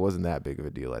gas, so it wasn't that big of a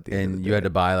deal at the end. And of the you day. had to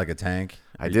buy like a tank.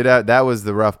 I did. That was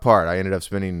the rough part. I ended up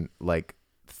spending like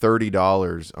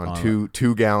 $30 on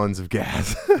two gallons of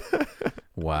gas.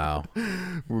 Wow.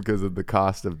 Because of the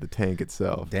cost of the tank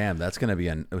itself. Damn, that's gonna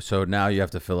be so now you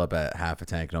have to fill up at half a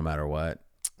tank no matter what.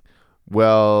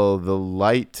 Well, the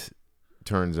light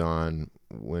turns on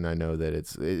when I know that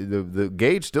the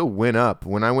gauge still went up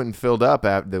when I went and filled up.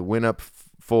 It went up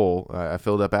full. I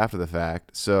filled up after the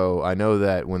fact, so I know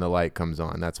that when the light comes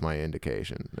on, that's my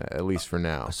indication, at least for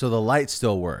now. So the light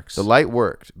still works. The light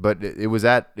worked, but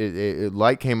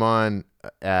light came on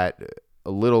at a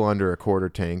little under a quarter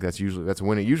tank. That's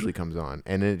when it usually comes on,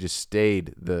 and then it just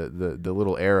stayed. The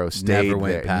little arrow stayed Never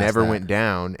went there. past Never that. went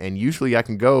down, and usually I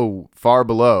can go far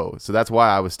below, so that's why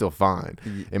I was still fine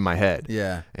in my head.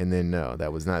 Yeah. And then no,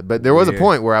 that was not. But there was a Weird.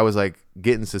 point where I was like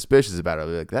getting suspicious about it.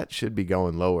 Like, that should be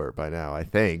going lower by now, I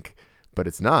think, but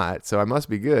it's not. So I must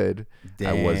be good.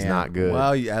 I was Damn. not good.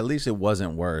 Well, at least it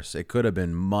wasn't worse. It could have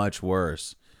been much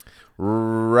worse.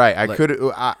 Right.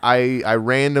 I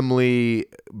randomly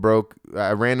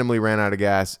ran out of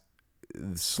gas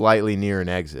slightly near an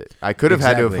exit. I could have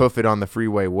had to have Exactly. hoofed it on the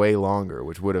freeway way longer,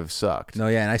 which would have sucked. No,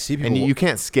 yeah, and I see people. And you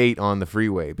can't skate on the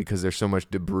freeway because there's so much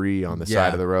debris on the Yeah.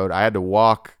 side of the road. I had to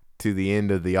walk to the end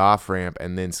of the off ramp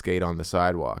and then skate on the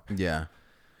sidewalk. Yeah,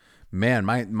 man,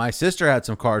 my sister had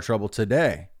some car trouble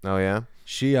today. Oh yeah.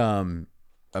 She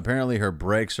apparently her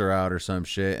brakes are out or some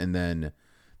shit, and then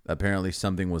apparently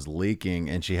something was leaking,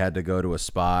 and she had to go to a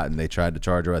spot, and they tried to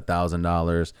charge her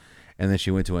 $1,000, and then she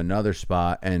went to another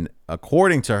spot, and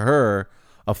according to her,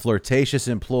 a flirtatious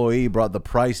employee brought the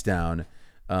price down,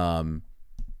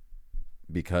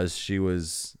 because she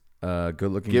was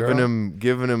good-looking Giving girl.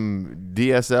 him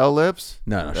DSL lips.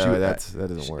 No, that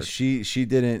doesn't work. She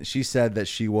didn't. She said that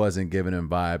she wasn't giving him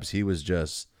vibes. He was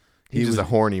just. He's just a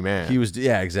horny man. He was.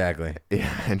 Yeah, exactly.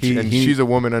 Yeah, and she's a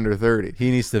woman under 30.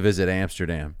 He needs to visit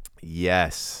Amsterdam.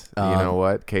 Yes. You know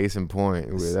what? Case in point.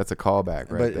 That's a callback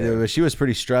right there. But she was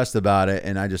pretty stressed about it,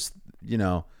 and I just,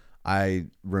 I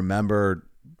remember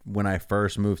when I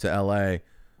first moved to LA,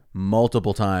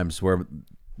 multiple times where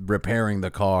repairing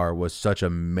the car was such a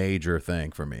major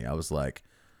thing for me. I was like,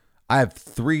 I have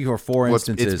 3 or 4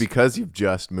 instances. It's because you've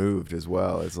just moved as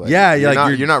well. It's like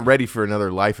you're not ready for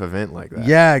another life event like that.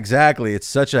 Yeah, exactly. It's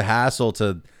such a hassle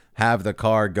to have the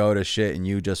car go to shit and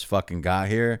you just fucking got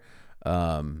here.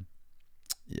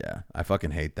 Yeah, I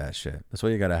fucking hate that shit. That's why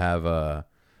you gotta have a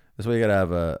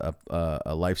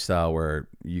lifestyle where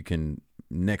you can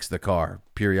nix the car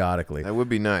periodically. That would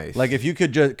be nice. Like if you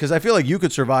could just, because I feel like you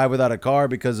could survive without a car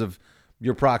because of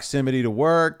your proximity to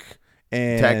work.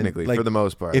 And technically, like, for the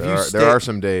most part, there are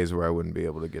some days where I wouldn't be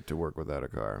able to get to work without a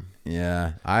car.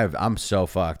 Yeah, I'm so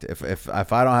fucked. If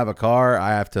I don't have a car,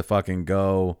 I have to fucking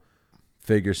go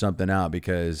figure something out,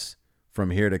 because from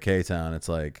here to K-Town it's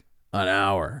like an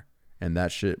hour, and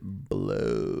that shit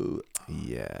blew.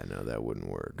 Yeah, no, that wouldn't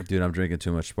work. Dude, I'm drinking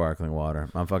too much sparkling water.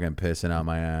 I'm fucking pissing out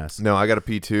my ass. No, I got a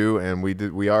P2, and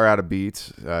we are out of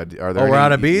beats. Are there we're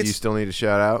out of beats? You still need to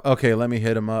shout out? Okay, let me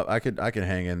hit him up. I could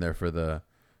hang in there for the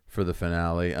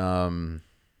finale. I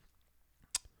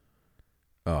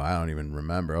don't even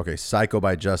remember. Okay, Psycho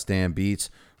by Just Dan Beats,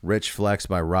 Rich Flex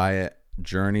by Riot,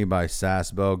 Journey by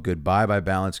Sasbo, Goodbye by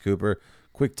Balance Cooper.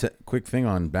 Quick thing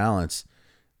on Balance.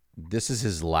 This is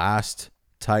his last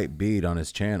type beat on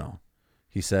his channel.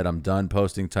 He said, I'm done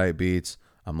posting type beats.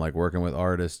 I'm like working with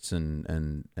artists,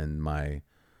 and my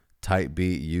type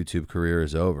beat YouTube career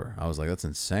is over. I was like, that's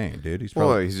insane, dude. He's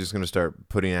just gonna start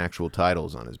putting actual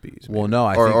titles on his beats. Well, no,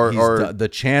 I think the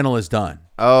channel is done.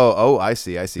 Oh, I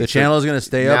see. The channel is gonna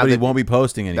stay up, but he won't be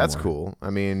posting anymore. That's cool. I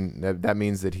mean, that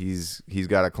means that he's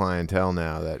got a clientele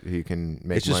now that he can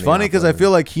make. It's just funny because I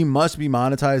feel like he must be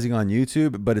monetizing on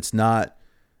YouTube, but it's not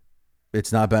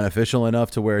beneficial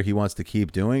enough to where he wants to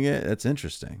keep doing it. That's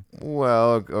interesting.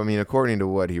 Well, I mean, according to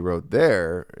what he wrote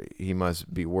there, he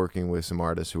must be working with some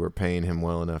artists who are paying him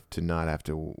well enough to not have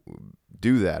to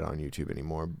do that on YouTube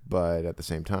anymore. But at the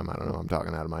same time, I don't know. I'm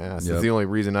talking out of my ass. Yep. That's the only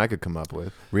reason I could come up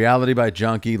with. Reality by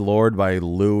Junkie, Lord by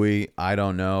Louie, I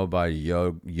Don't Know by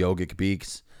Yogic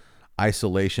Beaks,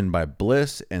 Isolation by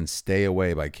Bliss, and Stay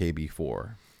Away by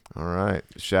KB4. All right.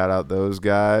 Shout out those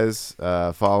guys.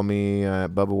 Follow me at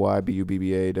Bubba Y,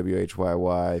 BUBBA,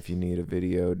 WHYY. If you need a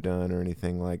video done or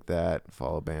anything like that,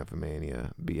 follow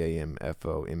Bamfomania, BAMFOMANIA,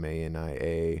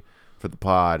 for the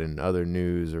pod and other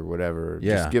news or whatever.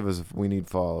 Yeah. Just give us, we need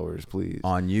followers, please.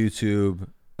 On YouTube,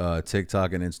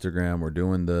 TikTok, and Instagram, we're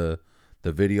doing the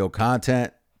video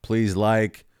content. Please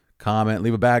like, comment,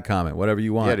 leave a bad comment, whatever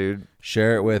you want. Yeah, dude.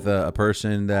 Share it with a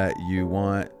person that you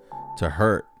want to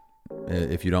hurt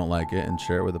if you don't like it, and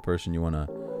share it with a person you want to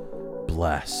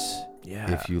bless.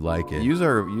 Yeah. If you like it. Use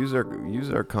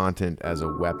our content as a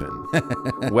weapon.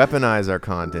 Weaponize our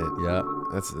content. Yep.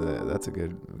 That's a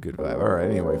good vibe. All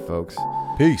right. Anyway, folks.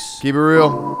 Peace. Keep it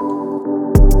real.